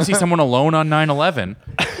 anyways, if you want to see someone alone on 9/11.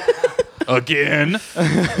 Again.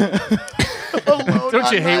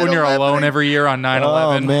 Don't you hate when you're alone every year on 9/11?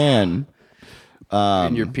 Oh man.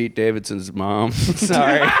 And you're Pete Davidson's mom.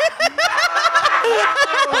 Sorry.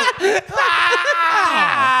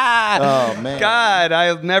 Oh man. God,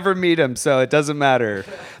 I'll never meet him, so it doesn't matter.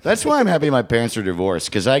 That's why I'm happy my parents are divorced,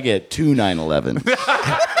 because I get 2 9/11s.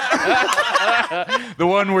 The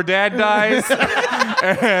one where dad dies,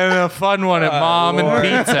 and a fun one at mom and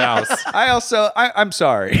Pete's house. I'm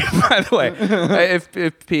sorry, by the way,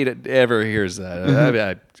 if Pete ever hears that,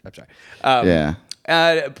 I'm sorry. Yeah.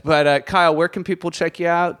 But Kyle, where can people check you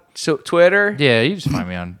out? So Twitter? Yeah, you just find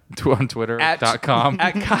me on Twitter.com.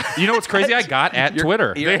 You know what's crazy? I got at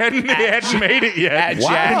Twitter. They hadn't made it yet.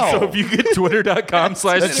 Wow. So if you get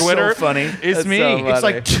twitter.com/Twitter, That's so funny. it's That's me. so funny. It's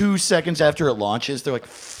like 2 seconds after it launches, they're like,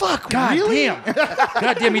 "Fuck, really?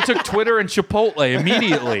 God damn, he took Twitter and Chipotle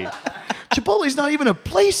immediately. Chipotle's not even a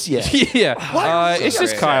place yet." Yeah. It's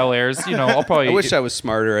just Kyle Ayers. You know, I'll probably. I wish I was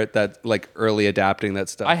smarter at that, like early adapting that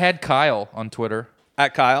stuff. I had Kyle on Twitter.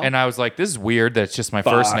 At Kyle? And I was like, this is weird that it's just my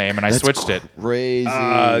first name, and I switched it. Crazy.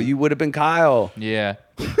 You would have been Kyle. Yeah.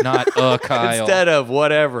 Not Kyle. Instead of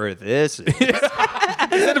whatever this is.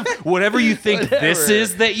 Instead of whatever you think this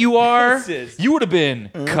is that you are, you would have been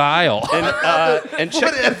Kyle. And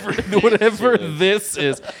check, Whatever this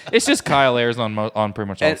is. It's just Kyle Ayers on pretty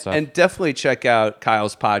much all stuff. and definitely check out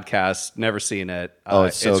Kyle's podcast. Never seen it.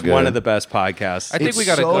 It's so it's good. one of the best podcasts. I think It's we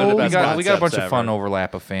got so a the we got a bunch concepts of fun ever.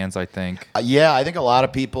 overlap of fans, I think. Yeah, I think a lot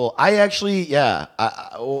of people. I actually,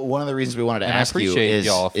 one of the reasons we wanted to And I ask you appreciate is,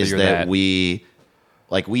 y'all is for that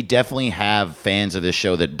that. we definitely have fans of this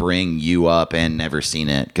show that bring you up and never seen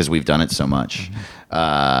it because we've done it so much.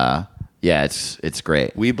 Yeah, it's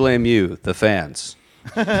great. We blame you, the fans.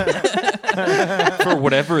 For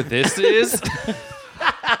whatever this is.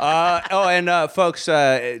 Folks,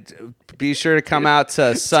 be sure to come out to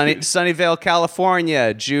Sunnyvale,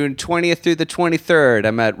 California, June 20th through the 23rd.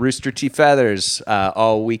 I'm at Rooster T. Feathers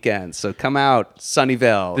all weekend. So come out,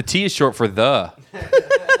 Sunnyvale. The T is short for the.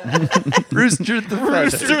 Rooster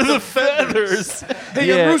the Feathers. Hey,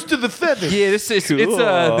 Yeah. Rooster the Feathers. Yeah, it's it's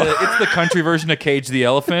the country version of Cage the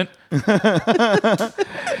Elephant.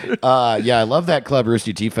 Yeah, I love that club,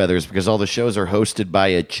 Rooster T. Feathers, because all the shows are hosted by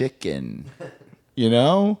a chicken. You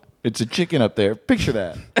know, it's a chicken up there. Picture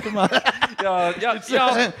that. Come on.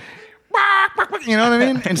 You know what I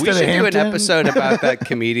mean? Instead We of should do an Hampton. episode about that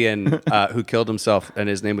comedian who killed himself, and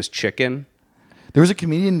his name was Chicken. There was a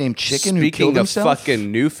comedian named Chicken who Speaking killed of himself.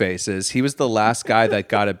 fucking New Faces, he was the last guy that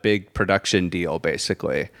got a big production deal,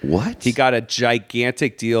 basically. What? He got a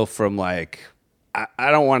gigantic deal from, like,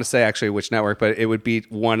 I don't want to say actually which network, but it would be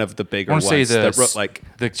one of the bigger I ones want to say that wrote, like,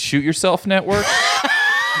 the Shoot Yourself Network.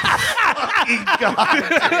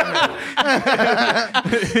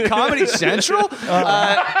 Comedy Central?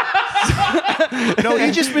 No,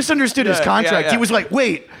 he just misunderstood his contract. yeah. He was like,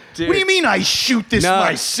 "Wait, what do you mean I shoot this No.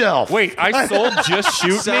 myself?" Wait, I sold Just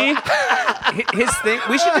Shoot Me? His thing,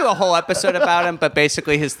 we should do a whole episode about him, but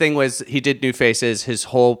basically his thing was he did New Faces. His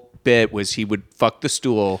whole bit was he would fuck the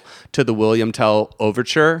stool to the William Tell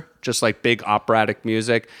overture, just like big operatic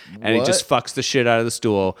music, and he just fucks the shit out of the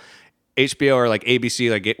stool. HBO or like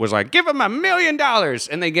ABC like it was like, give him $1 million,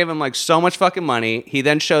 and they gave him like so much fucking money. He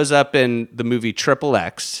then shows up in the movie Triple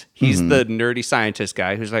X. He's the nerdy scientist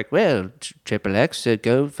guy who's like, well, Triple X said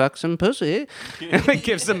go fuck some pussy, and it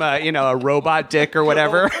gives him a robot dick or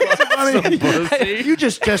whatever. You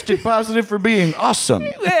just tested positive for being awesome.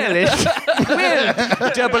 Well,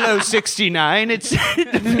 0069, it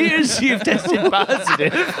appears you've tested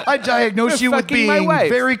positive. I diagnosed you with fucking my being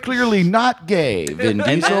wife. very clearly not gay, Vin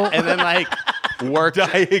Diesel. And then like worked.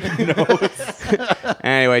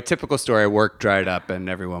 Anyway, typical story. Work dried up, and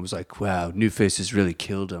everyone was like, "Wow, New Faces really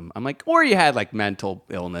killed him." I'm like, or you had like mental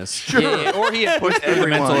illness, Yeah, or he had pushed through the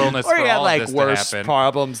mental illness, or for you had all like of this worse to happen.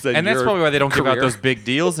 problems than And that's your probably why they don't give out career. those big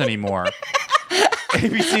deals anymore.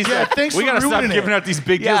 ABC's Yeah, like, thanks we for gotta stop ruining it." giving out these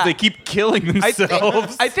big deals. Yeah. They keep killing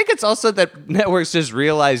themselves. I think it's also that networks just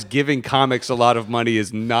realize giving comics a lot of money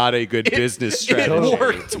is not a good business strategy. It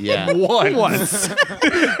worked Yeah. once.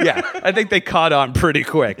 Yeah, I think they caught on pretty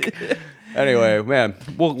quick. Anyway, man,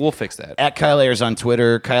 We'll fix that. At Kyle Ayers on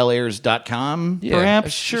Twitter, KyleAyers.com,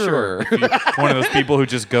 perhaps? Sure. If you're one of those people who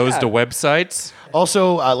just goes to websites.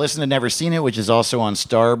 Also, listen to Never Seen It, which is also on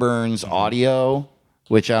Starburns Audio,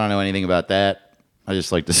 which I don't know anything about that. I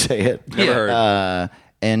just like to say it. Never heard.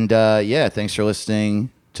 Yeah, thanks for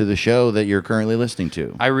listening to the show that you're currently listening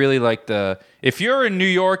to. I really like if you're in New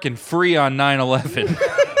York and free on 9/11,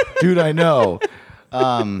 Dude, I know.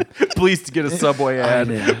 please get a subway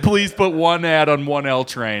ad. Please put one ad on 1L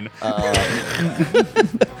train.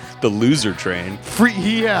 The loser train. Free,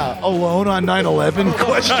 yeah, alone on 9/11?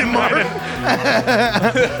 Question mark.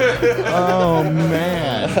 Oh,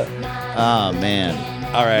 man. Oh, man.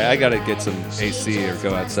 All right, I gotta get some AC or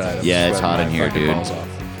go outside. I'm Yeah, it's sweating hot in my here, fucking dude. balls off.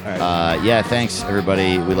 All right, Yeah, thanks,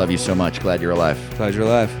 everybody. We love you so much. Glad you're alive. glad you're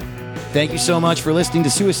alive. Thank you so much for listening to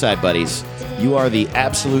Suicide Buddies. You are the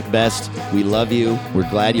absolute best. We love you. We're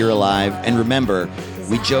glad you're alive. And remember,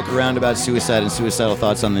 we joke around about suicide and suicidal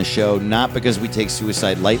thoughts on this show, not because we take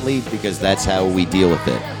suicide lightly, because that's how we deal with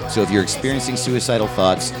it. So if you're experiencing suicidal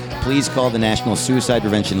thoughts, please call the National Suicide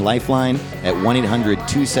Prevention Lifeline at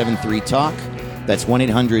 1-800-273-TALK. That's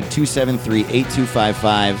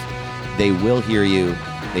 1-800-273-8255. They will hear you.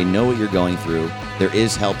 They know what you're going through. There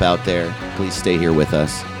is help out there. Please stay here with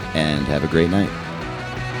us and have a great night.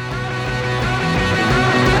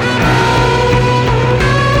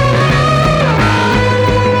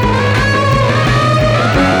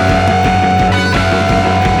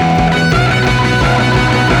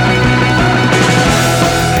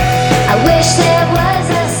 I wish there was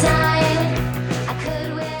a sign I could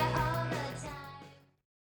wear all the time.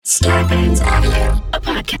 Starburns Audio,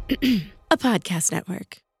 a podcast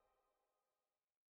network.